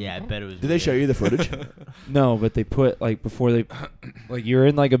fucking Yeah, I bet it was. Did they show you the footage? no, but they put like before they like you're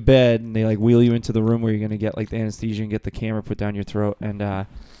in like a bed and they like wheel you into the room where you're gonna get like the anesthesia and get the camera put down your throat and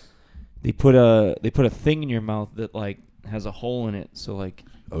they put a thing in your mouth that like has a hole in it so like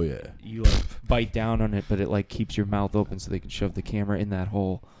Oh yeah. you like bite down on it but it like keeps your mouth open so they can shove the camera in that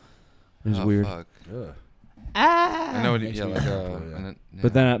hole. It was Oh, weird. Fuck. Ugh. I know. Makes Yeah, me like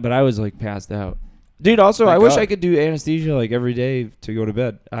uncomfortable, yeah. But I was like passed out. Dude, also Thank I wish God. I could do anesthesia like every day to go to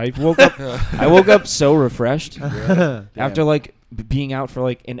bed. I woke up so refreshed after like being out for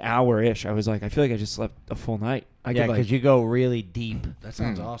like an hour ish. I was like I feel like I just slept a full night. I Yeah, could, because like, you go really deep. That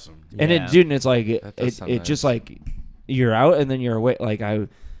sounds Hmm. awesome. and Yeah. it dude, and it's like That does it sound just nice. like you're out and then you're awake. Like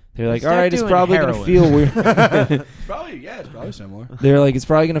they're like, all Start right, it's doing probably gonna heroin. feel weird. It's probably similar. They're like, it's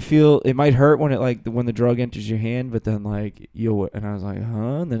probably gonna feel. It might hurt when when the drug enters your hand, but then like you'll. And I was like,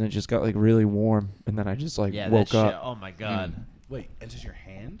 huh? And then it just got like really warm, and then I just like Yeah, woke that shit. up. Oh my god. Wait, enters your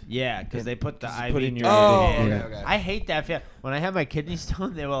hand? Yeah, because they put the Just IV put in your thing hand. in Oh, your okay, hand. I hate that feeling. When I had my kidney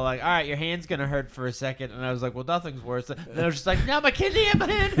stone, they were like, "All right, your hand's gonna hurt for a second. And I was like, "Well, nothing's worse." And I was just like, "No, my kidney and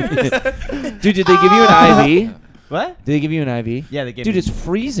my hand hurts." Dude, did they give you an IV? What? Did they give you an IV? Yeah, they gave Dude, me. it's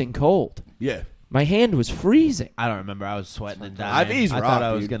freezing cold. Yeah. My hand was freezing. I don't remember. I was sweating and dying. IV's I rock, thought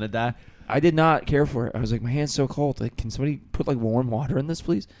I was dude. gonna die. I did not care for it. I was like, my hand's so cold. Like, can somebody put like warm water in this,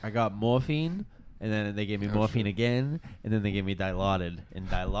 please? I got morphine, and then they gave me Oh, morphine shit. again, and then they gave me Dilaudid, and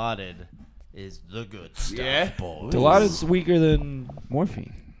Dilaudid is the good stuff, Yeah? boys. Dilaudid's weaker than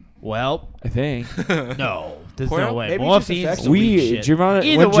morphine, Well, I think. no, there's Well, no way. maybe it just Morphine's affects the weak shit.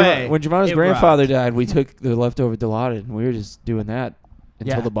 Either way, when Germana's it grandfather rocked. died, we took the leftover Dilaudid and we were just doing that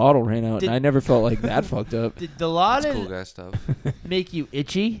until Yeah. the bottle ran out. Did- And I never felt like that fucked up. Did That's Dilaudid cool guy stuff. make you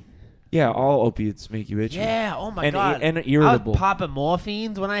itchy? Yeah, all opiates make you itchy. Yeah. Oh my And god. and irritable. I was popping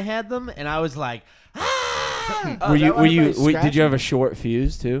morphines when I had them, and I was like, ah! Were you? that why everybody's Did you have scratching? a short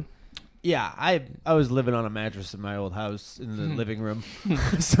fuse too? Yeah, I was living on a mattress in my old house in the living room.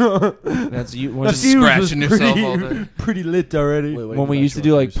 So That's you. When, Just scratching yourself all day. pretty lit already. when we used to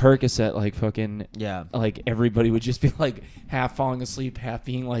do like Percocet, like fucking, Yeah. like everybody would just be like half falling asleep, half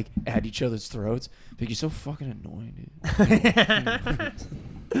being like at each other's throats. Like, you're so fucking annoying, dude.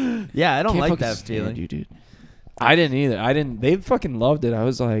 Yeah, I don't Can't like fucking that stand feeling. you, dude. I didn't either. They fucking loved it. I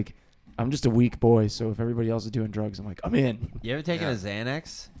was like, I'm just a weak boy, so if everybody else is doing drugs, I'm like, I'm in. You ever taken a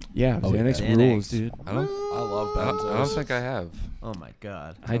Xanax? Yeah, Oh, Xanax yeah. rules, Xanax. dude. I love I benzos. don't think I have. Oh my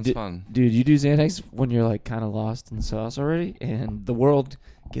god. I Sounds did, fun. dude. You do Xanax when you're like kind of lost in the sauce already, and the world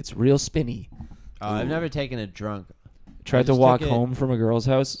gets real spinny. I've never taken it drunk. Tried to just walk took it- home from a girl's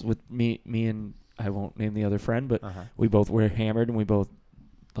house with me and I won't name the other friend, but we both were hammered and we both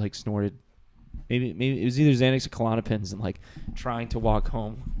like snorted. Maybe it was either Xanax or Klonopins, and like trying to walk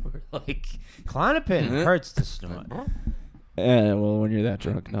home, we're like, Klonopin hurts to snort. well, when you're that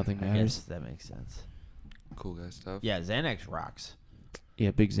drunk, nothing I guess matters. that makes sense. Cool guy stuff. Yeah, Xanax rocks.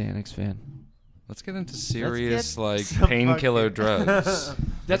 Yeah, big Xanax fan. Let's get into serious get like some painkiller fucking- drugs.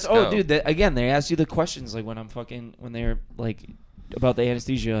 That's Let's go. dude. Again, they ask you the questions like when they're like about the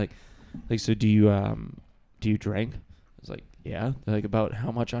anesthesia, like so do you drink? I was like, yeah. They're like, about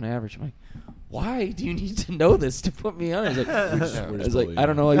how much on average? I'm like, why do you need to know this to put me on? I was like, we're just I bullying don't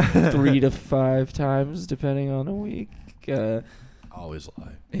you. know, like 3 to 5 times depending on a week. Always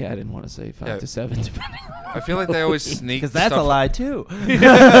lie. Yeah, I didn't want to say 5 Yeah. to 7 depending. I feel like they always sneak Because that's a stuff- lie too.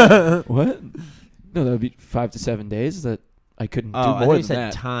 What? No, that would be 5 to 7 days that I couldn't Oh, do I more thought you than said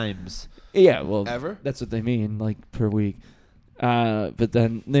that. times. Yeah, well, Ever? that's what they mean, like per week. But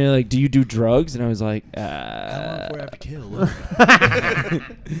then they're like, "Do you do drugs?" And I was like, How long before I have to kill?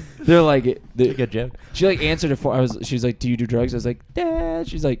 "They're like, Good joke. She like answered it for. She's like, "Do you do drugs?" I was like, "Dad."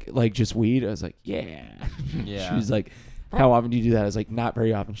 She's like just weed. I was like, "Yeah." Yeah. She's like, "How often do you do that?" I was like, "Not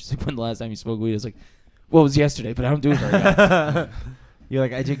very often." She's like, "When the last time you smoked weed?" I was like, "Well, it was yesterday, but I don't do it very often." You're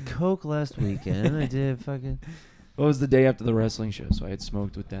like, I did coke last weekend. I did fucking. Well, it was the day after the wrestling show, so I had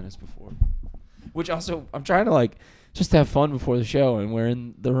smoked with Dennis before. Which also, I'm trying to like just have fun before the show, and we're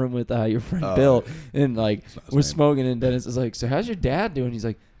in the room with your friend Bill, and like not his we're name. smoking, and Dennis is like, "So how's your dad doing?" He's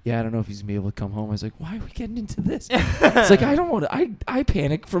like, "Yeah, I don't know if he's gonna be able to come home." I was like, "Why are we getting into this?" It's like, I don't want to. I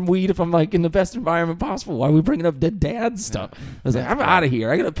panic from weed if I'm like in the best environment possible. Why are we bringing up the dad stuff? I was like, I'm out of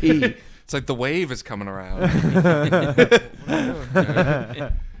here. I gotta pee. It's like the wave is coming around.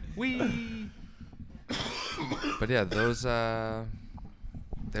 Wee. But yeah, those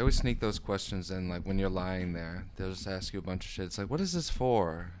they always sneak those questions in, like when you're lying there. They'll just ask you a bunch of shit. It's like, what is this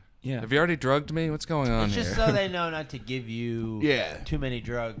for? Yeah. Have you already drugged me? What's going on It's here? just so they know not to give you Yeah. too many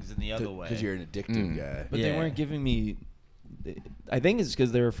drugs in the other way. Because you're an addictive Mm. guy. But they weren't giving me. I think it's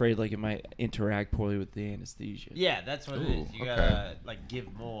because they're afraid like it might interact poorly with the anesthesia. Yeah, that's what it Ooh, is. You okay. gotta like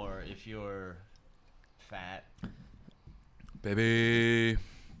give more if you're fat Baby.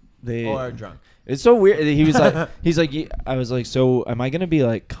 They, or drunk. It's so weird. He was like, I was like, so am I gonna be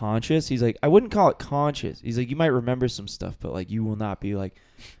like conscious? He's like, I wouldn't call it conscious. He's like, you might remember some stuff, but like you will not be like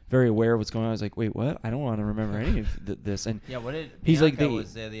very aware of what's going on. I was like, wait, what? I don't want to remember any of this. And Yeah, what did He's like, Bianca they-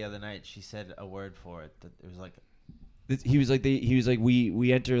 was there the other night. She said a word for it. That it was like he was like,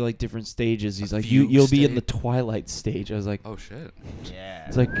 we enter like different stages. He's A like, fugue you'll be in state? the twilight stage. I was like, Oh shit. yeah.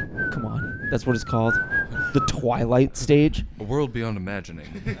 it's like, come on, that's what it's called, the twilight stage. A world beyond imagining.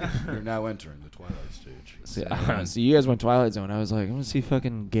 You're now entering the twilight stage. So, so you guys went Twilight Zone. I was like, I'm gonna see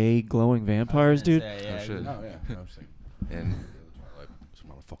fucking gay glowing vampires, dude. Yeah, Oh, shit. Oh yeah, I was thinking. And Twilight. Some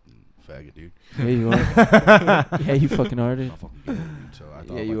motherfucking faggot, dude. Yeah, you are. Yeah, you fucking are, dude. I'm fucking gay, dude. So I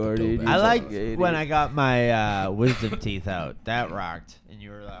thought Yeah, you like, are, the dude. dope I ass like was- Yeah, when dude. I got my wisdom teeth out. That rocked, and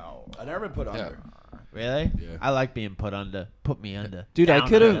you were like, "Oh, I never been put under. really?" Yeah. I like being put under. Put me under. Dude, I Down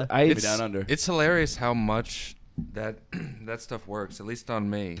could have. under. I Maybe down under. It's hilarious how much that that stuff works, at least on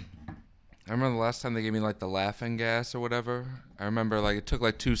me. I remember the last time they gave me like the laughing gas or whatever. I remember like it took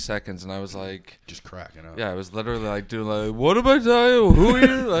like 2 seconds and I was like, Just cracking up. yeah, I was literally like doing like, what am I telling you? Who are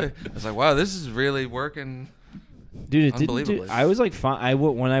you? Like, I was like, wow, this is really working. Dude, it didn't. Unbelievably. I was like fine.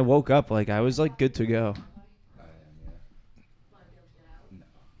 When I woke up, like I was like good to go.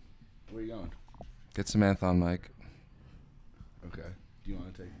 Where are you going? Get Samantha on mic. Okay. Do you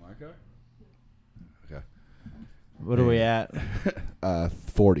want to take my car? Okay. What are we at?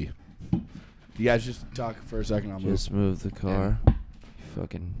 40. You guys just talk for a second. I'll move. Just move the car. You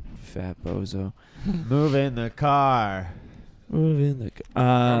fucking fat bozo. Move in the car. Move in the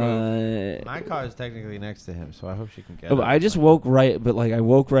car. My car is technically next to him, so I hope she can get. Oh, but up. I just woke right, but like I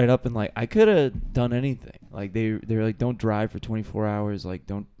woke right up and like I could have done anything. Like they're like, don't drive for 24 hours. Like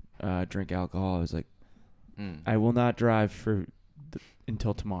don't drink alcohol. I was like, Mm. I will not drive for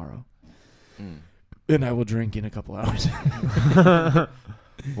until tomorrow. and I will drink in a couple hours.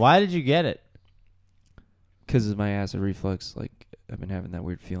 Why did you get it? Because of my acid reflux. Like, I've been having that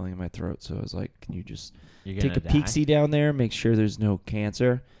weird feeling in my throat. So I was like, can you just take a peek-see down there, make sure there's no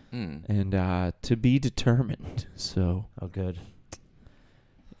cancer, and to be determined. So. Oh, good.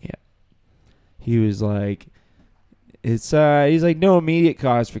 Yeah. He was like, he's like, no immediate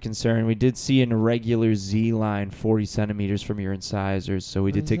cause for concern. We did see an irregular Z line 40 centimeters from your incisors, so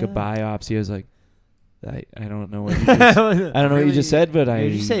we did take a biopsy. I was like, I don't know what you just, I don't know what you just said, but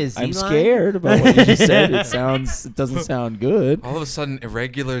Did you say a I'm Z-line? scared about what you just said. It doesn't sound good. All of a sudden,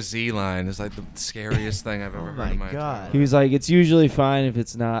 irregular Z line is like the scariest thing I've ever heard in my entire life. He was like, it's usually fine if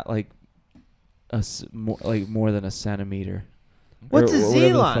it's not like more than a centimeter. What's a whatever Z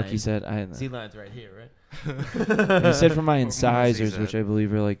the line? fuck he said. I don't know. Z line's right here, right? He said from my What incisors, is which that? I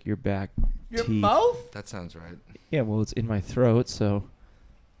believe are like your back Your teeth. mouth? That sounds right. Yeah, well, it's in my throat, so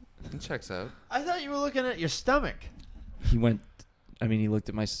It checks out. I thought you were looking at your stomach. he looked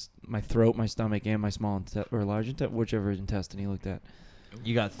at my throat, my stomach, and my small or large whichever intestine he looked at.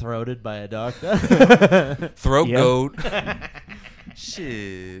 You got throated by a doctor? Throat Yep. goat.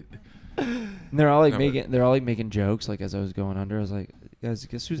 Shit. And they're all like No, but- making jokes like as I was going under. I was like, guys,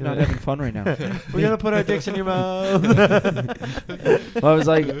 guess who's not having fun right now? We're going to put our dicks in your mouth. Well, I was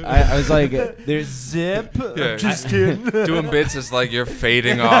like, There's zip. Yeah. Just kidding. Doing bits is like you're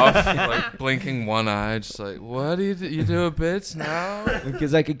fading off, like blinking one eye, just like, what do you doing bits now?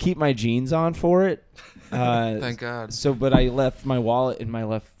 because I could keep my jeans on for it. Thank God. So, but I left my wallet in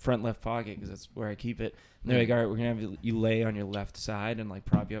my front left pocket because that's where I keep it. And they're like, all right, we're gonna have you lay on your left side and like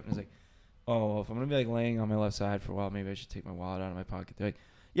prop you up. And it's like, oh, well, if I'm gonna be like laying on my left side for a while, maybe I should take my wallet out of my pocket. They're like,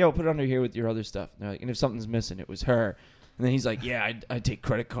 yeah, we'll put it under here with your other stuff. And they're like, and if something's missing, it was her. And then he's like, yeah, I take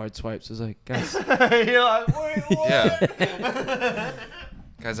credit card swipes. I was like, guys, You're like, wait, what? Yeah.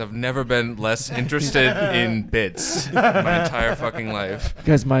 Guys, I've never been less interested in bits my entire fucking life.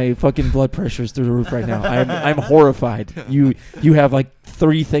 guys, my fucking blood pressure is through the roof right now. I'm horrified. You have like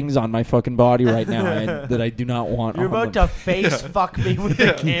 3 things on my fucking body right now that I do not want. You're on about them. to face fuck me with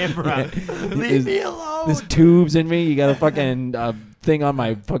the camera. Leave me alone. There's tubes in me. You got a fucking thing on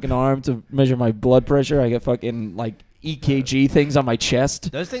my fucking arm to measure my blood pressure. I got fucking like EKG things on my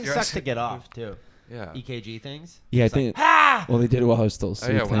chest. Those things suck to get off, too. Yeah. EKG things. Yeah, I It's think. ah! Well, they did it while I was still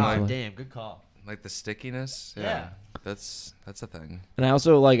asleep. yeah, when Oh, thankfully. damn. Good call. Like the stickiness. Yeah. That's a thing. And I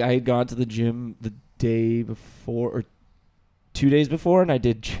also I had gone to the gym the day before or 2 days before, and I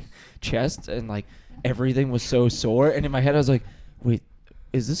did chest, and like everything was so sore. And in my head, I was like, wait.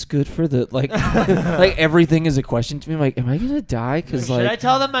 Is this good for the like everything is a question to me? I'm like, am I gonna die? Because Should I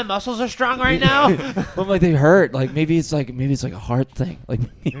tell them my muscles are strong right now? I'm like, they hurt. Like maybe it's like a heart thing. Like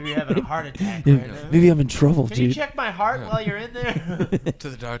Maybe you're having a heart attack right now. maybe I'm in trouble, Can you dude. check my heart while you're in there? To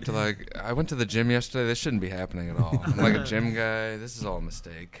the doctor, like, I went to the gym yesterday. This shouldn't be happening at all. I'm like a gym guy. This is all a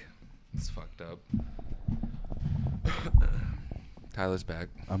mistake. It's fucked up. Tyler's back.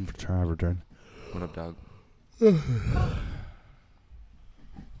 I'm trying to return. What up, dog?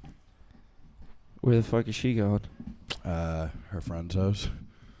 Where the fuck is she going? Her friend's house.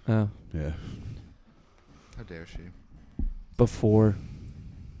 Oh, Yeah. How dare she? before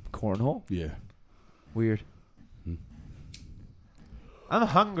Cornhole. Yeah. Weird. I'm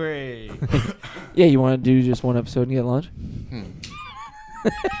hungry. Yeah, you want to do just one episode and get lunch?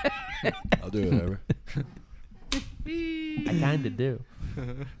 I'll do whatever. I kind of do.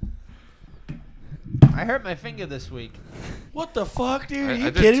 I hurt my finger this week. What the fuck, dude? I Are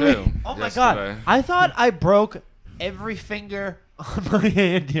you did kidding too. me? Oh my yesterday. god. I thought I broke every finger on my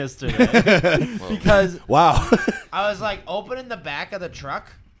hand yesterday. Because Wow. I was like opening the back of the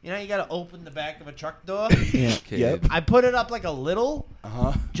truck. You know, you got to open the back of a truck door. Yeah. Kid. Yep. I put it up like a little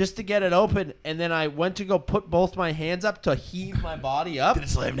Uh-huh. just to get it open. And then I went to go put both my hands up to heave my body up. Did it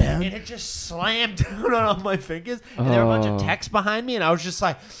slam down? And it just slammed down on all my fingers. And there were a bunch of Oh. texts behind me. And I was just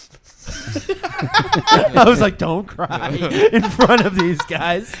like... I was like, don't cry in front of these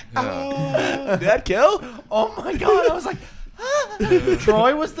guys. Did that kill? Oh my god! I was like, ah.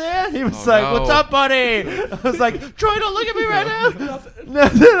 Troy was there. He was Oh, like, no. "What's up, buddy?" I was like, "Troy, don't look at me right now."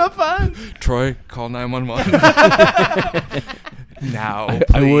 Nothing. I'm fine. Troy, call 911. Now,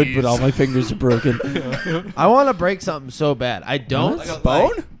 I would, please. but all my fingers are broken. I want to break something so bad. I don't. What? Like a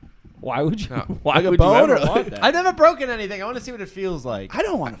bone? Why would you? No. Why Like a would bone you ever or- want that? I've never broken anything. I want to see what it feels like. I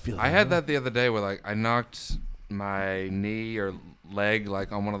don't want to feel that. I had that the other day where like I knocked my knee or leg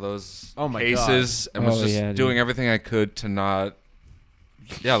like on one of those Oh my cases and was Oh, just yeah, dude. doing everything I could to not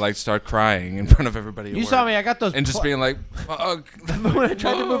like start crying in front of everybody at You work. saw me. I got those. and just being like, fuck. when I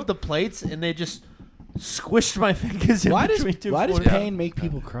tried to move the plates and they just squished my fingers in Why between two. does forks. pain make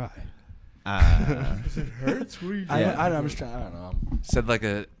people cry? It hurts. Yeah. I'm just trying. I don't know. Said like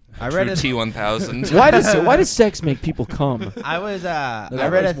a I read true it. T1000. Why does sex make people come? I was I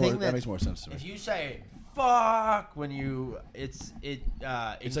That read a makes more- thing that makes more sense to me. if you say fuck when you it It's like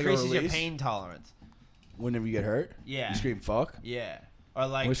a increases your release? pain tolerance. Whenever you get hurt, Yeah. you scream "fuck." Yeah. Or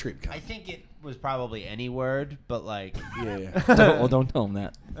like We scream cunt. I think it was probably any word, but like Yeah. Don't tell him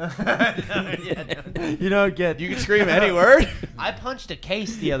that. you don't get. You can scream any word. I punched a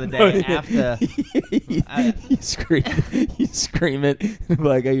case the other day after. You scream it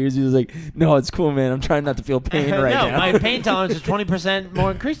like I usually was like, no, it's cool, man. I'm trying not to feel pain right no, now. my pain tolerance is 20%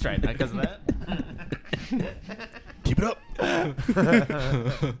 more increased right now because of that. Keep it up.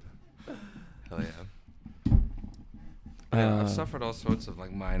 Hell yeah. Yeah, I've suffered all sorts of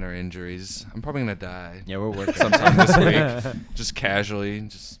like minor injuries. I'm probably gonna die Yeah, we're working. sometime this week. Just casually,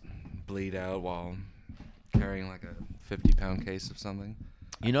 just bleed out while carrying like a 50-pound case of something.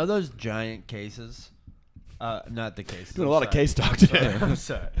 You know those giant cases? Not the cases. Doing a I'm lot of sorry. case talk today. I'm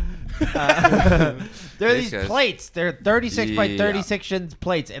sorry. There are Case these guys. plates. They're 36 by Yeah. 36 inch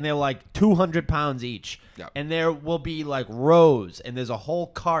plates, and they're like 200 pounds each. Yeah. And there will be like rows, and there's a whole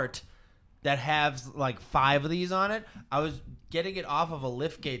cart that has like 5 of these on it. I was getting it off of a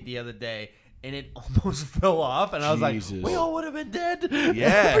lift gate the other day, and it almost fell off, and I was Jesus. like, we all would have been dead.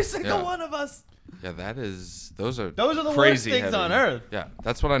 Yeah. Every single Yeah. one of us. Yeah, those are Those are the worst crazy things heavy. on earth. Yeah,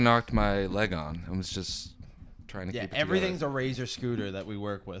 that's what I knocked my leg on. I was just trying to Yeah, keep it everything's together. a razor scooter that we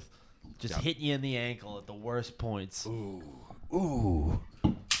work with. Just Yeah. hitting you in the ankle at the worst points. Ooh.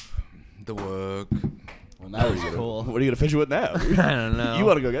 The work. Well, now what are you gonna, cool. what are you gonna fidget with now? dude? I don't know. You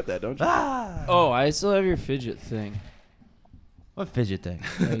want to go get that, don't you? Oh, I still have your fidget thing. What fidget thing?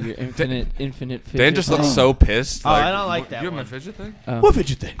 Your infinite fidget. Dan just looks thing. so pissed. Oh, I don't like that You have my one. fidget thing? What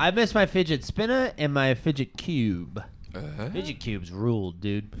fidget thing? I miss my fidget spinner and my fidget cube. Uh-huh. Fidget cubes ruled,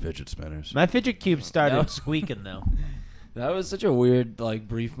 dude. Fidget spinners. My fidget cube started No. squeaking though. That was such a weird, like,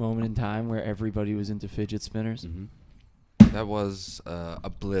 brief moment in time where everybody was into fidget spinners. Mm-hmm. That was a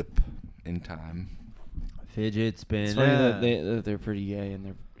blip in time. Fidget spinner. It's funny that they're pretty gay and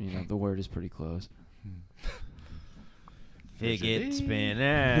they're the word is pretty close. Fidget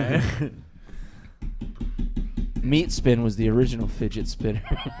spinner. Meat Spin was the original fidget spinner.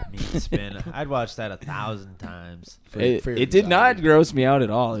 Meat spinner. I'd watch that 1,000 times. It did not gross me out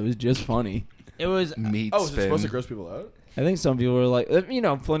at all. It was just funny. It was. Meat Oh, is it spin. supposed to gross people out? I think some people were like,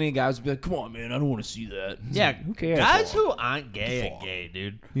 plenty of guys would be like, "Come on, man, I don't want to see that." It's Yeah, like, who cares? guys who aren't gay are gay,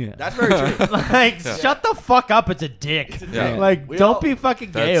 dude. Yeah, That's very true. Like, shut the fuck up. It's a dick. Yeah. Like, We don't all- be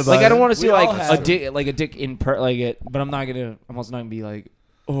fucking gay That's- about like I don't it. want to see We like all have- a dick in but I'm also not gonna be like,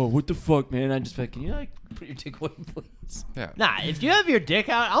 "Oh, what the fuck, man?" I just like, can you like put your dick away, please? Yeah. Nah, if you have your dick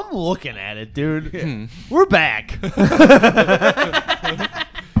out, I'm looking at it, dude. Hmm. We're back.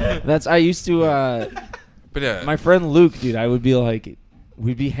 I used to. But yeah, My friend Luke, dude, I would be like,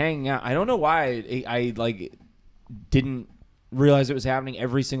 we'd be hanging out. I don't know why I like didn't realize it was happening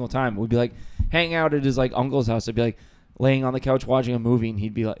every single time. We'd be like hanging out at his like uncle's house. I'd be like laying on the couch watching a movie, and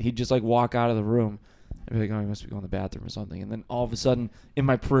he'd just like walk out of the room. I'd be like, oh, he must be going to the bathroom or something. And then all of a sudden, in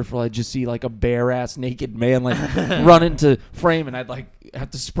my peripheral, I'd just see like a bare ass naked man like run into frame, and I'd like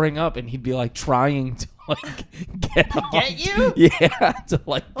have to spring up, and he'd be like trying to like get off. Get you? Yeah, to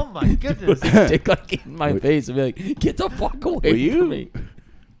like Oh my goodness. put his dick like in my face and be like, get the fuck away Were you- from me.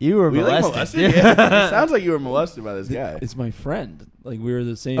 You were Were you like molested. molested? Yeah. It sounds like you were molested by this guy. It's my friend. Like we were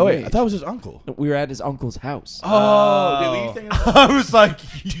the same Oh wait, age. I thought it was his uncle. We were at his uncle's house. Oh, dude, were you thinking of I was like,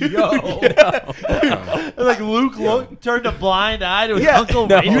 yo. Like Luke turned a blind eye to his uncle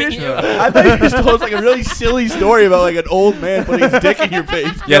no. raping you. I thought you just told us like a really silly story about like an old man putting his dick in your face.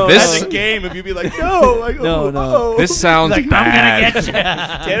 Yeah, No, this- at the game, if you'd be like, no, like, No, oh, no. oh. this sounds Like, bad. I'm gonna get you.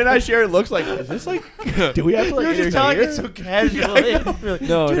 Dan and I share it. Looks like, is this like? Do we have to like? You were just interfere? telling it so casually. You're like,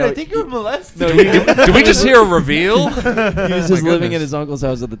 No, dude, no. I think you were molested. No, Did we just hear a reveal? he was just living goodness. at his uncle's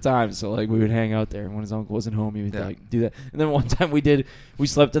house at the time, so like we would hang out there. And when his uncle wasn't home, he would Yeah. like do that. And then one time we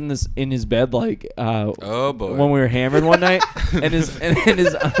slept in his bed like Oh boy. when we were hammered one night, and his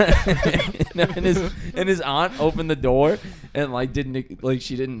aunt opened the door and like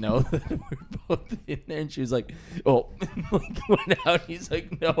she didn't know that we were both in there, and she was like, oh, like went out. He's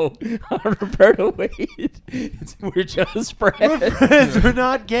like, no, Roberto, wait, we're just friends. We're friends. We're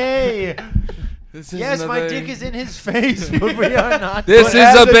not gay. This Yes, isn't my a dick thing. is in his face, but we are not. This But is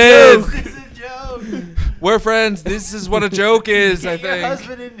as a bit. joke, This is a joke. We're friends. This is what a joke is. I Get your think.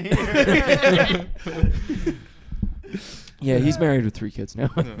 husband in here. Yeah, he's married with 3 kids now.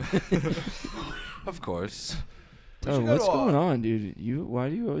 Of course. Oh, should go what's to a- going on, dude? Why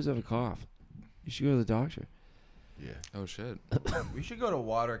do you always have a cough? You should go to the doctor. Yeah. Oh shit. We should go to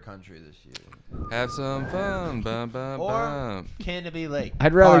water country this year. Have some fun. Bum, bum, Or bum. Canopy Lake.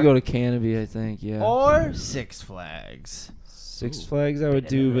 I'd rather Park. go to Canopy, I think. Yeah. Or Six Flags. Six Flags I would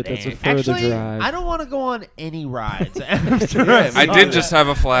do, but that's a further Actually, drive. I don't want to go on any rides after I saw did that. just have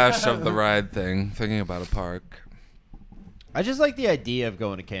a flash of the ride thing, thinking about a park. I just like the idea of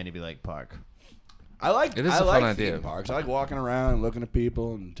going to Canopy Lake Park. It is I a like fun idea. theme parks. I like walking around and looking at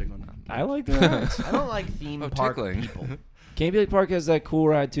people and tickling. I like the rides. I don't like theme park tickling. people. Canopy Lake Park has that cool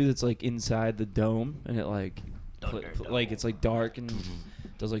ride too. That's like inside the dome, and it like, like it's like dark and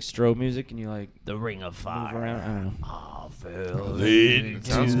does like strobe music, and you like The Ring of move Fire. around. I don't know. I'll fill Lead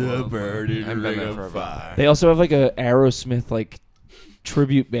Sounds to the cool. burning I've been ring there of for a fire. They also have like a Aerosmith like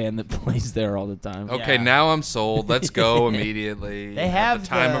tribute band that plays there all the time. Okay, Yeah. now I'm sold. Let's go immediately. They At have the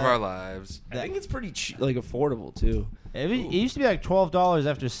time of the- our lives. I think it's pretty like affordable too. It used to be like $12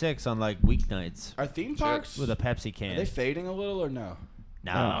 after 6 on like weeknights Are theme parks? with a Pepsi Are can. they fading a little or no?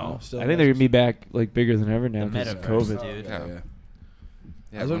 No. Still I think they're gonna be back like bigger than ever now The because of metaverse, COVID. dude. Yeah.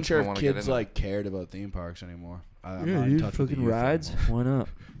 Yeah, I wasn't once sure you if wanna get kids in it. like cared about theme parks anymore. I'm Yeah, not in dude, touch with the fucking youth rides. anymore. Why not?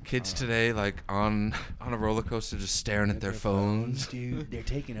 Kids today, like on a roller coaster, just staring at their phones. dude. They're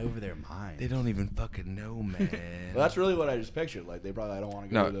taking over their minds. They don't even fucking know, man. Well, that's really what I just pictured. Like they probably I don't want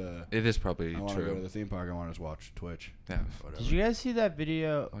to go to no, the. it is probably I want to go to true. the theme park. I want to just watch Twitch. Yeah. Whatever. Did you guys see that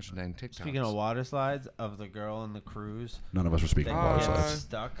video? Watching dang TikToks. Speaking of water slides, of the girl on the cruise None of us were speaking that of water gets slides.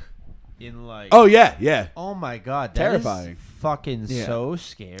 stuck in like. Oh yeah, yeah. Oh my god, that Terrifying. is fucking Yeah. so I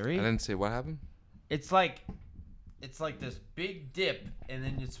scary. didn't see what happened. It's like this big dip, and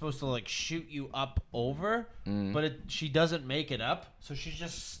then it's supposed to like shoot you up over, but she doesn't make it up, so she's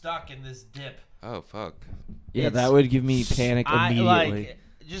just stuck in this dip. Oh fuck. Yeah, It's- that would give me panic immediately. Like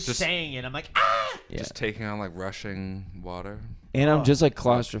just Just- saying it, I'm like, ah! Yeah. Just taking on like rushing water. And I'm Oh. just like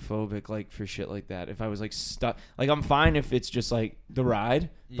claustrophobic, like for shit like that. If I was like stuck, like I'm fine if it's just like the ride,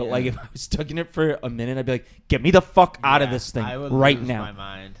 but like Yeah. if I was stuck in it for a minute, I'd be like, get me the fuck out of Yeah, this thing I would right lose now. My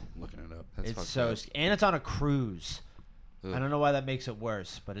mind. Looking it up. That's It's fucked so, up. and it's on a cruise. Ugh. I don't know why that makes it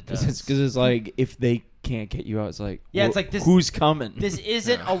worse, but it does. Because it's like if they can't get you out, it's like Yeah, it's like this- Who's coming? This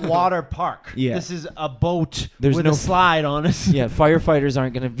isn't a water park. Yeah. This is a boat There's with no a slide on it. yeah, firefighters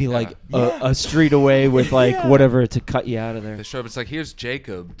aren't gonna be like Yeah. a street away with like Yeah. whatever to cut you out of there. They show up. It's like here's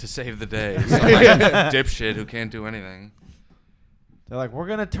Jacob to save the day. Some like dipshit who can't do anything. They're like, we're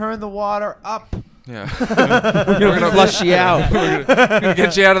gonna turn the water up. Yeah. We're gonna flush you out. We're gonna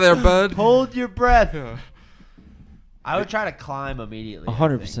get you out of there, bud. Hold your breath. Yeah. I would try to climb immediately. I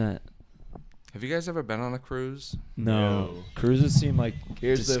 100%. Have you guys ever been on a cruise? No. No. Cruises seem like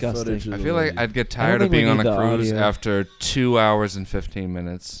Here's the disgusting. footage. Of I the feel like lady. I'd get tired of think we being on a need the cruise audio. after 2 hours and 15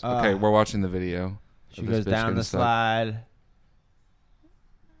 minutes. Okay, we're watching the video. She of this goes bitch down getting the stuck. slide.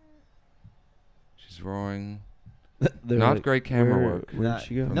 She's roaring. They're Not like, great camera where- work. Where'd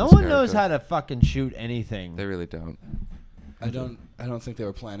she go? No this one knows character. how to fucking shoot anything. They really don't. I don't think they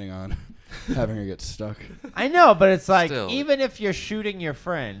were planning on having her get stuck. I know, but it's like Still. even if you're shooting your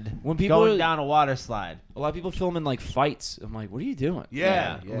friend When people going are- down a water slide. A lot of people film in like fights. I'm like, what are you doing?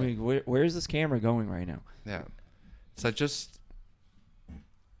 Yeah. I mean, where is this camera going right now? Yeah. It's like just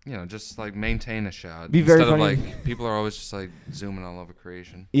like maintain a shot. Be very Instead of funny. like people are always just like zooming all over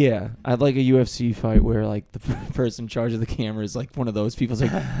creation. Yeah, I'd like a UFC fight where like the person in charge of the camera is like one of those people.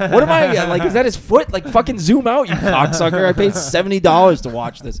 It's like, what am I like? Is that his foot? Like, fucking zoom out, you cocksucker! I paid $70 to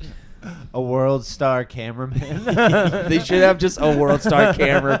watch this. A world star cameraman. They should have just a world star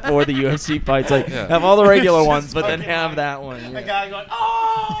camera for the UFC fights. Like, Yeah. have all the regular ones, but then have that one. The Yeah. guy going,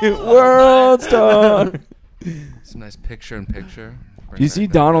 oh! World star. Some nice picture in picture. Do you see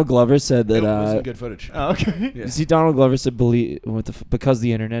Donald Glover said that? It was good footage. Oh, okay. Yeah. You see, Donald Glover said, because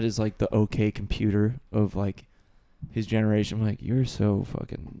the internet is like the OK computer of like his generation. I'm like, you're so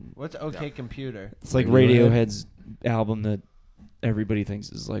fucking. What's OK Computer? It's like Radiohead. Radiohead's album that everybody thinks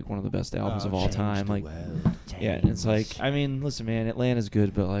is like one of the best albums of all time. Like, yeah, and it's like, I mean, listen, man, Atlanta's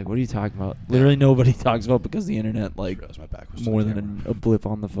good, but like, what are you talking about? Literally nobody talks about because the internet like My back was more to the than camera. a blip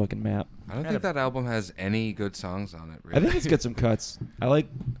on the fucking map. I don't think that album has any good songs on it. Really. I think it's got some cuts. I like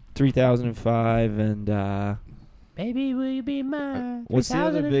 3005 and Baby, will you be mine? what's the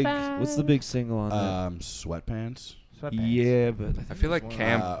other big? 2005. What's the big single on that? Sweatpants. Sweatpants. Yeah, but I feel like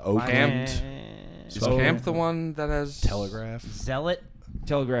Camp. Oakland. Camped. Is Oh. Camp the one that has Telegraph. Zealot.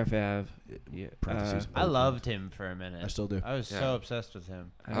 Telegraph Ave. Yeah, Parentheses. I loved him for a minute. I still do. I was Yeah. so obsessed with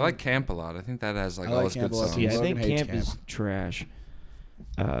him. I like Camp a lot. I think that has like I all like his good Camp a lot, songs. too. Yeah, I Logan think hates Camp is trash.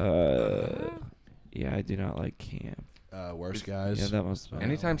 Yeah, I do not like Camp. Worst guys. Yeah, that must.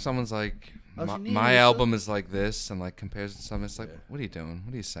 Anytime someone's like, How's my, your knee, my Lisa?" album is like this and like compares it to something, it's like, Yeah. what are you doing?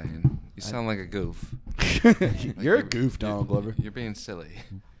 What are you saying? You sound like a goof. You're a goof, Donald Glover. You're being silly.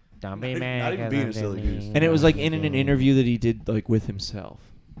 Don't be Not even being a silly goose. And it was like in an interview that he did like with himself.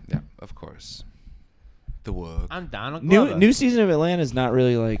 Yeah, of course. The work. I'm Donald Glover. New season of Atlanta is not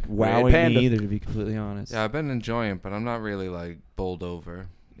really like wowing Panda. me either, to be completely honest. Yeah, I've been enjoying it, but I'm not really like bowled over.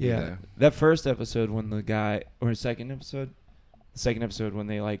 Yeah. either. That first episode when the guy, or the second episode when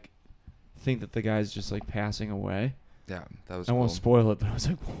they like think that the guy's just like passing away. Yeah, that was I cool. won't spoil it, but I was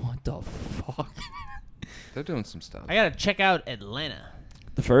like, what the fuck? They're doing some stuff. I gotta check out Atlanta.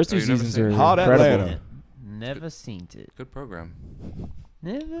 The first Oh, two you never seasons seen are it? Hot incredible. Atlanta. Never seen it. Good program.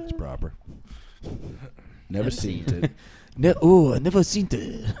 Never. It's proper. Never seen it. I never seen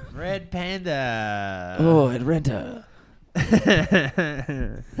it. Red Panda. Oh, at Renta.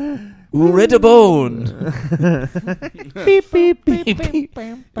 Red a bone. Beep beep beep beep.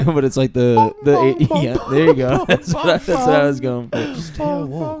 But it's like the yeah. There you go. That's what I was going for. Stay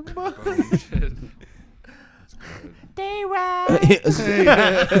woke. Oh, shit.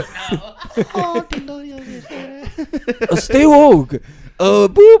 Stay woke.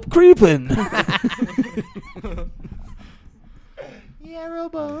 Boop creeping.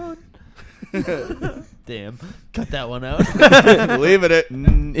 Yarrowbone. Damn. Cut that one out. Leaving it.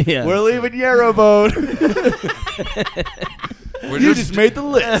 Yeah. We're leaving Yarrowbone. You just made the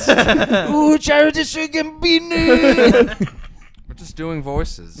list. Ooh, charity chicken beanie. We're just doing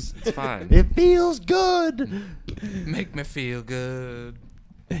voices. It's fine. It feels good. Make me feel good.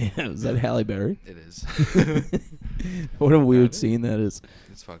 Yeah, was that Halle Berry? It is. What a weird scene that is.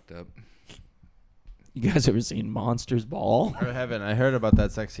 It's fucked up. You guys ever seen Monsters Ball? I haven't. I heard about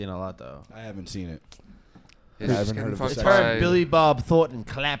that sex scene a lot, though. I haven't seen it. Yeah, I she's haven't getting heard of fucked this. It's Sorry. her and Billy Bob Thornton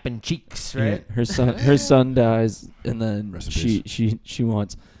clapping cheeks, right? Yeah, her son dies, and then Rest in she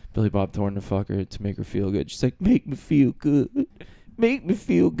wants Billy Bob Thornton to fuck her to make her feel good. She's like, make me feel good, make me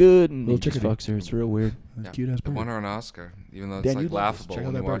feel good, and he Little just chickadee. fuck her. It's real weird. Yeah. Cute ass It won her an Oscar, even though it's Dan, like you'd love this. laughable Check out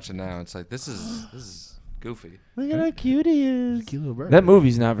when that you bird. watch it now. It's like this is goofy. Look at how cute he is. Cute little bird. That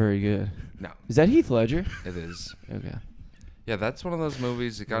movie's not very good. No, Is that Heath Ledger? it is. Okay. Yeah, that's one of those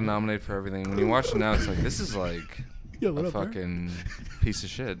movies that got nominated for everything. When you watch it now, it's like this is like Yo, what a up, bird? fucking piece of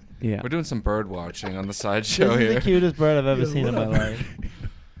shit. Yeah. We're doing some bird watching on the sideshow This is here. the cutest bird I've ever Yo, seen in what my up, life.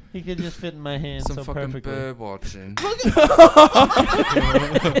 He could just fit in my hand Some so fucking perfectly. bird watching. Come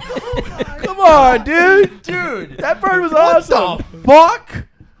on, dude. Dude, That bird was awesome. fuck?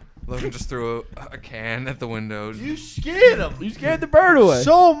 Logan just threw a can at the window. You scared him You scared the bird away.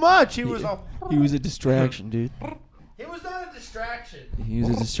 so much. He was a distraction, dude. He was not a distraction. He was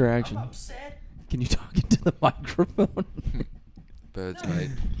a distraction. Upset. Can you talk into the microphone? Birds,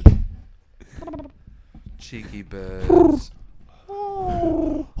 mate. Cheeky birds.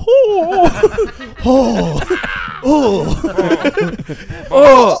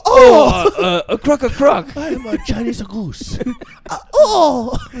 A crook, a crook. I am a Chinese goose.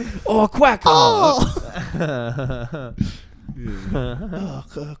 Oh, quack.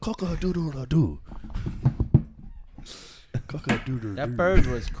 Cock-a-doodle-doo. Cock-a-doodle-doo. That bird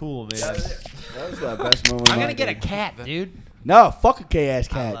was cool, man. That was the best moment. I'm gonna get a cat, dude. No, fuck a gay-ass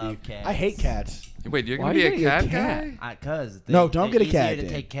cat, love dude. cats. I hate cats. Wait, you're Why gonna be are you a getting cat a cat? guy? Cause No, don't get a cat, Easier to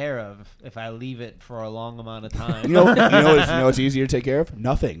Dan. take care of if I leave it for a long amount of time. You know what's easier to take care of?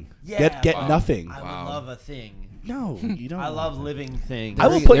 Nothing. Yeah, Get wow. nothing. I Wow. would love a thing. No, you don't. I love living things. I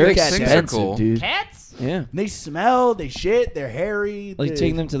will put They're your cat things down. are cool. expensive, dude. Cats? Yeah. They smell, they shit, they're hairy. Like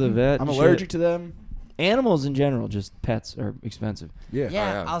taking them to the vet. I'm and allergic shit. to them. Animals in general, just pets, are expensive. Yeah.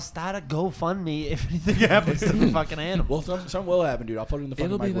 Yeah, yeah. I'll start a GoFundMe if anything happens to the fucking animal. Well, some will happen, dude. I'll put it in the fucking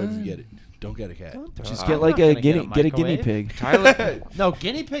It'll be microwave if you fine. get it. Don't get a cat. Just I'm get like not a gonna guinea, get a guinea microwave. pig. Tyler, No,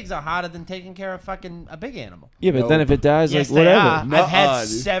 guinea pigs are harder than taking care of fucking a big animal. Yeah, but No. then if it dies, Yes, like they whatever. are. Nuh-uh, I've had dude.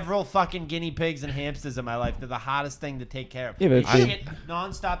 several fucking guinea pigs and hamsters in my life. They're the hardest thing to take care of. Yeah, but they if shit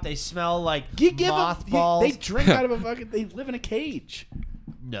nonstop. They smell like You give them. mothballs. They drink out of a fucking. They live in a cage.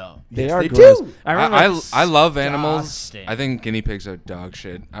 no. They Yes, are they gross. do. I remember. I love animals. Disgusting. I think guinea pigs are dog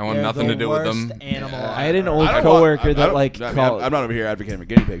shit. I want They're nothing the to do with worst them. animal I had an ever. old I don't coworker want- I that don't- like I mean, called. I'm not over here advocating for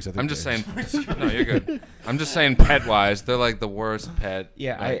guinea pigs. I think I'm just they're- saying. No, you're good. I'm just saying, pet wise, they're like the worst pet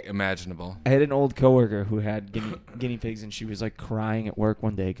Yeah, like, imaginable. I had an old coworker who had guinea pigs, and she was like crying at work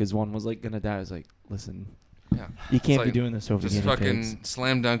one day because one was like gonna die. I was like, listen, Yeah. you can't like, be doing this over Just guinea fucking pigs.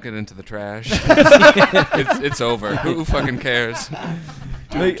 slam dunk it into the trash. it's over. Who fucking cares?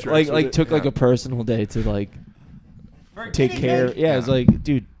 Like took like Yeah. a personal day to like For a take guinea care. pig, Yeah, it's like,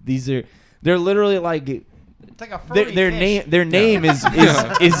 dude, they're literally like It's like a furry their fish. name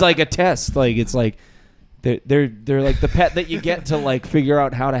is like a test. Like it's like they're like the pet that you get to like figure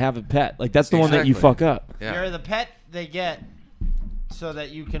out how to have a pet. Like that's the one that you Exactly. fuck up. Yeah. You're the pet they get so that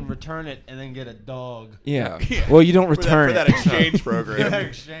you can return it and then get a dog. Yeah. Well, you don't return for that it. exchange program.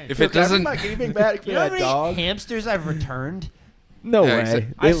 Exchange. If it doesn't, guinea pig back for You know how that many dog. hamsters I've returned? No Yeah, way.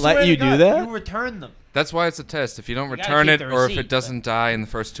 exactly. I They swear let to you do God, that? You return them. that's why it's a test. If you don't You gotta return keep it, the or if receipt, it doesn't die in the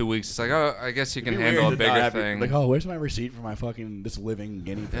first 2 weeks, it's like, oh, I guess you can It'd be handle a weird to not bigger have it- thing. Like, oh, where's my receipt for my fucking this living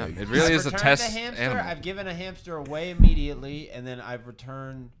guinea Yeah, pig? it really I've is a returned test a hamster. animal. I've given a hamster away immediately, and then I've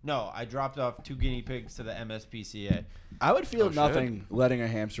returned. No, I dropped off 2 guinea pigs to the MSPCA. I would feel shit. nothing letting a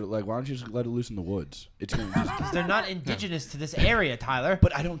hamster. Like, why don't you just let it loose in the woods? It's gonna just. Because they're not indigenous to this area, Tyler.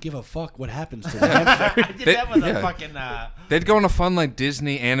 But I don't give a fuck what happens to the hamster. I did that with yeah. a fucking. They'd go on a fun like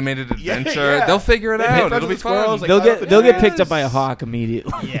Disney animated adventure. yeah. They'll figure it They make out. friends It'll be with squirrels, fun. like, They'll get picked up by a hawk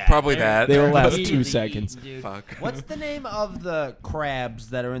immediately. Yeah, Probably they're- that. They will they're last easy 2 to seconds. eat, dude. Fuck. What's the name of the crabs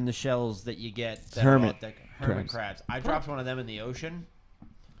that are in the shells that you get? That Hermit are all hermit crabs. crabs. I dropped one of them in the ocean.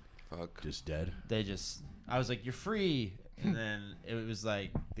 Fuck. Just dead. They just. I was like, "You're free," and then it was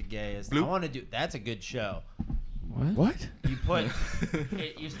like the gayest. Bloop. I want to do. That's a good show. What? You put.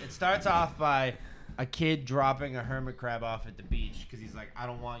 It starts off by a kid dropping a hermit crab off at the beach because he's like, "I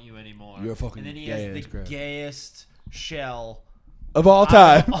don't want you anymore." You're a fucking And then he gay has the ass crab. gayest shell Of all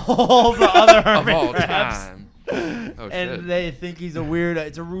time. out of all the other Of hermit all crabs. time. Oh And shit. they think he's a weird.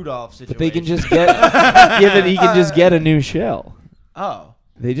 It's a Rudolph situation. But they can just get. Yeah, but he can just get a new shell. Oh,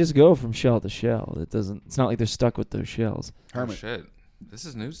 They just go from shell to shell. It doesn't. It's not like they're stuck with those shells. Oh Hermit. shit. This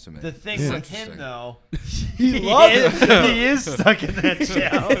is news to me. the thing This is with him interesting. though, He loves it. he is stuck in that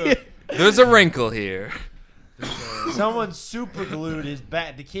shell. There's a wrinkle here. Someone super glued his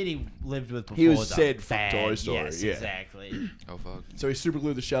back. The kid he lived with before He was a Sid from bag. Toy Story, Yes, yeah. exactly. Oh fuck. So he super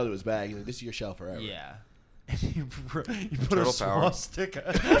glued the shell to his bag. He's like, this is your shell forever. Yeah. you put a Turtle power. swastika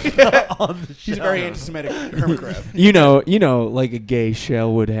on the He's a shell. very anti-Semitic hermit crab. You know, like a gay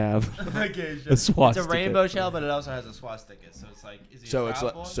shell would have Okay, a swastika. It's a rainbow shell, but it also has a swastika. So it's like, is he So a it's proud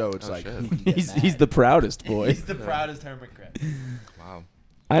like, boy? so it's Oh, like shit. He's the proudest boy. He's the proudest hermit crab. Wow.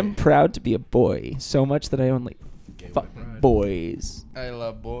 I'm proud to be a boy, so much that I only fuck boys. I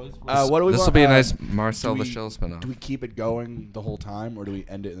love boys. what do we This will want? be a nice Marcel do the we- Shell spinoff. Do we keep it going the whole time, or do we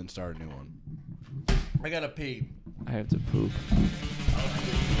end it and then start a new one? I gotta pee. I have to poop.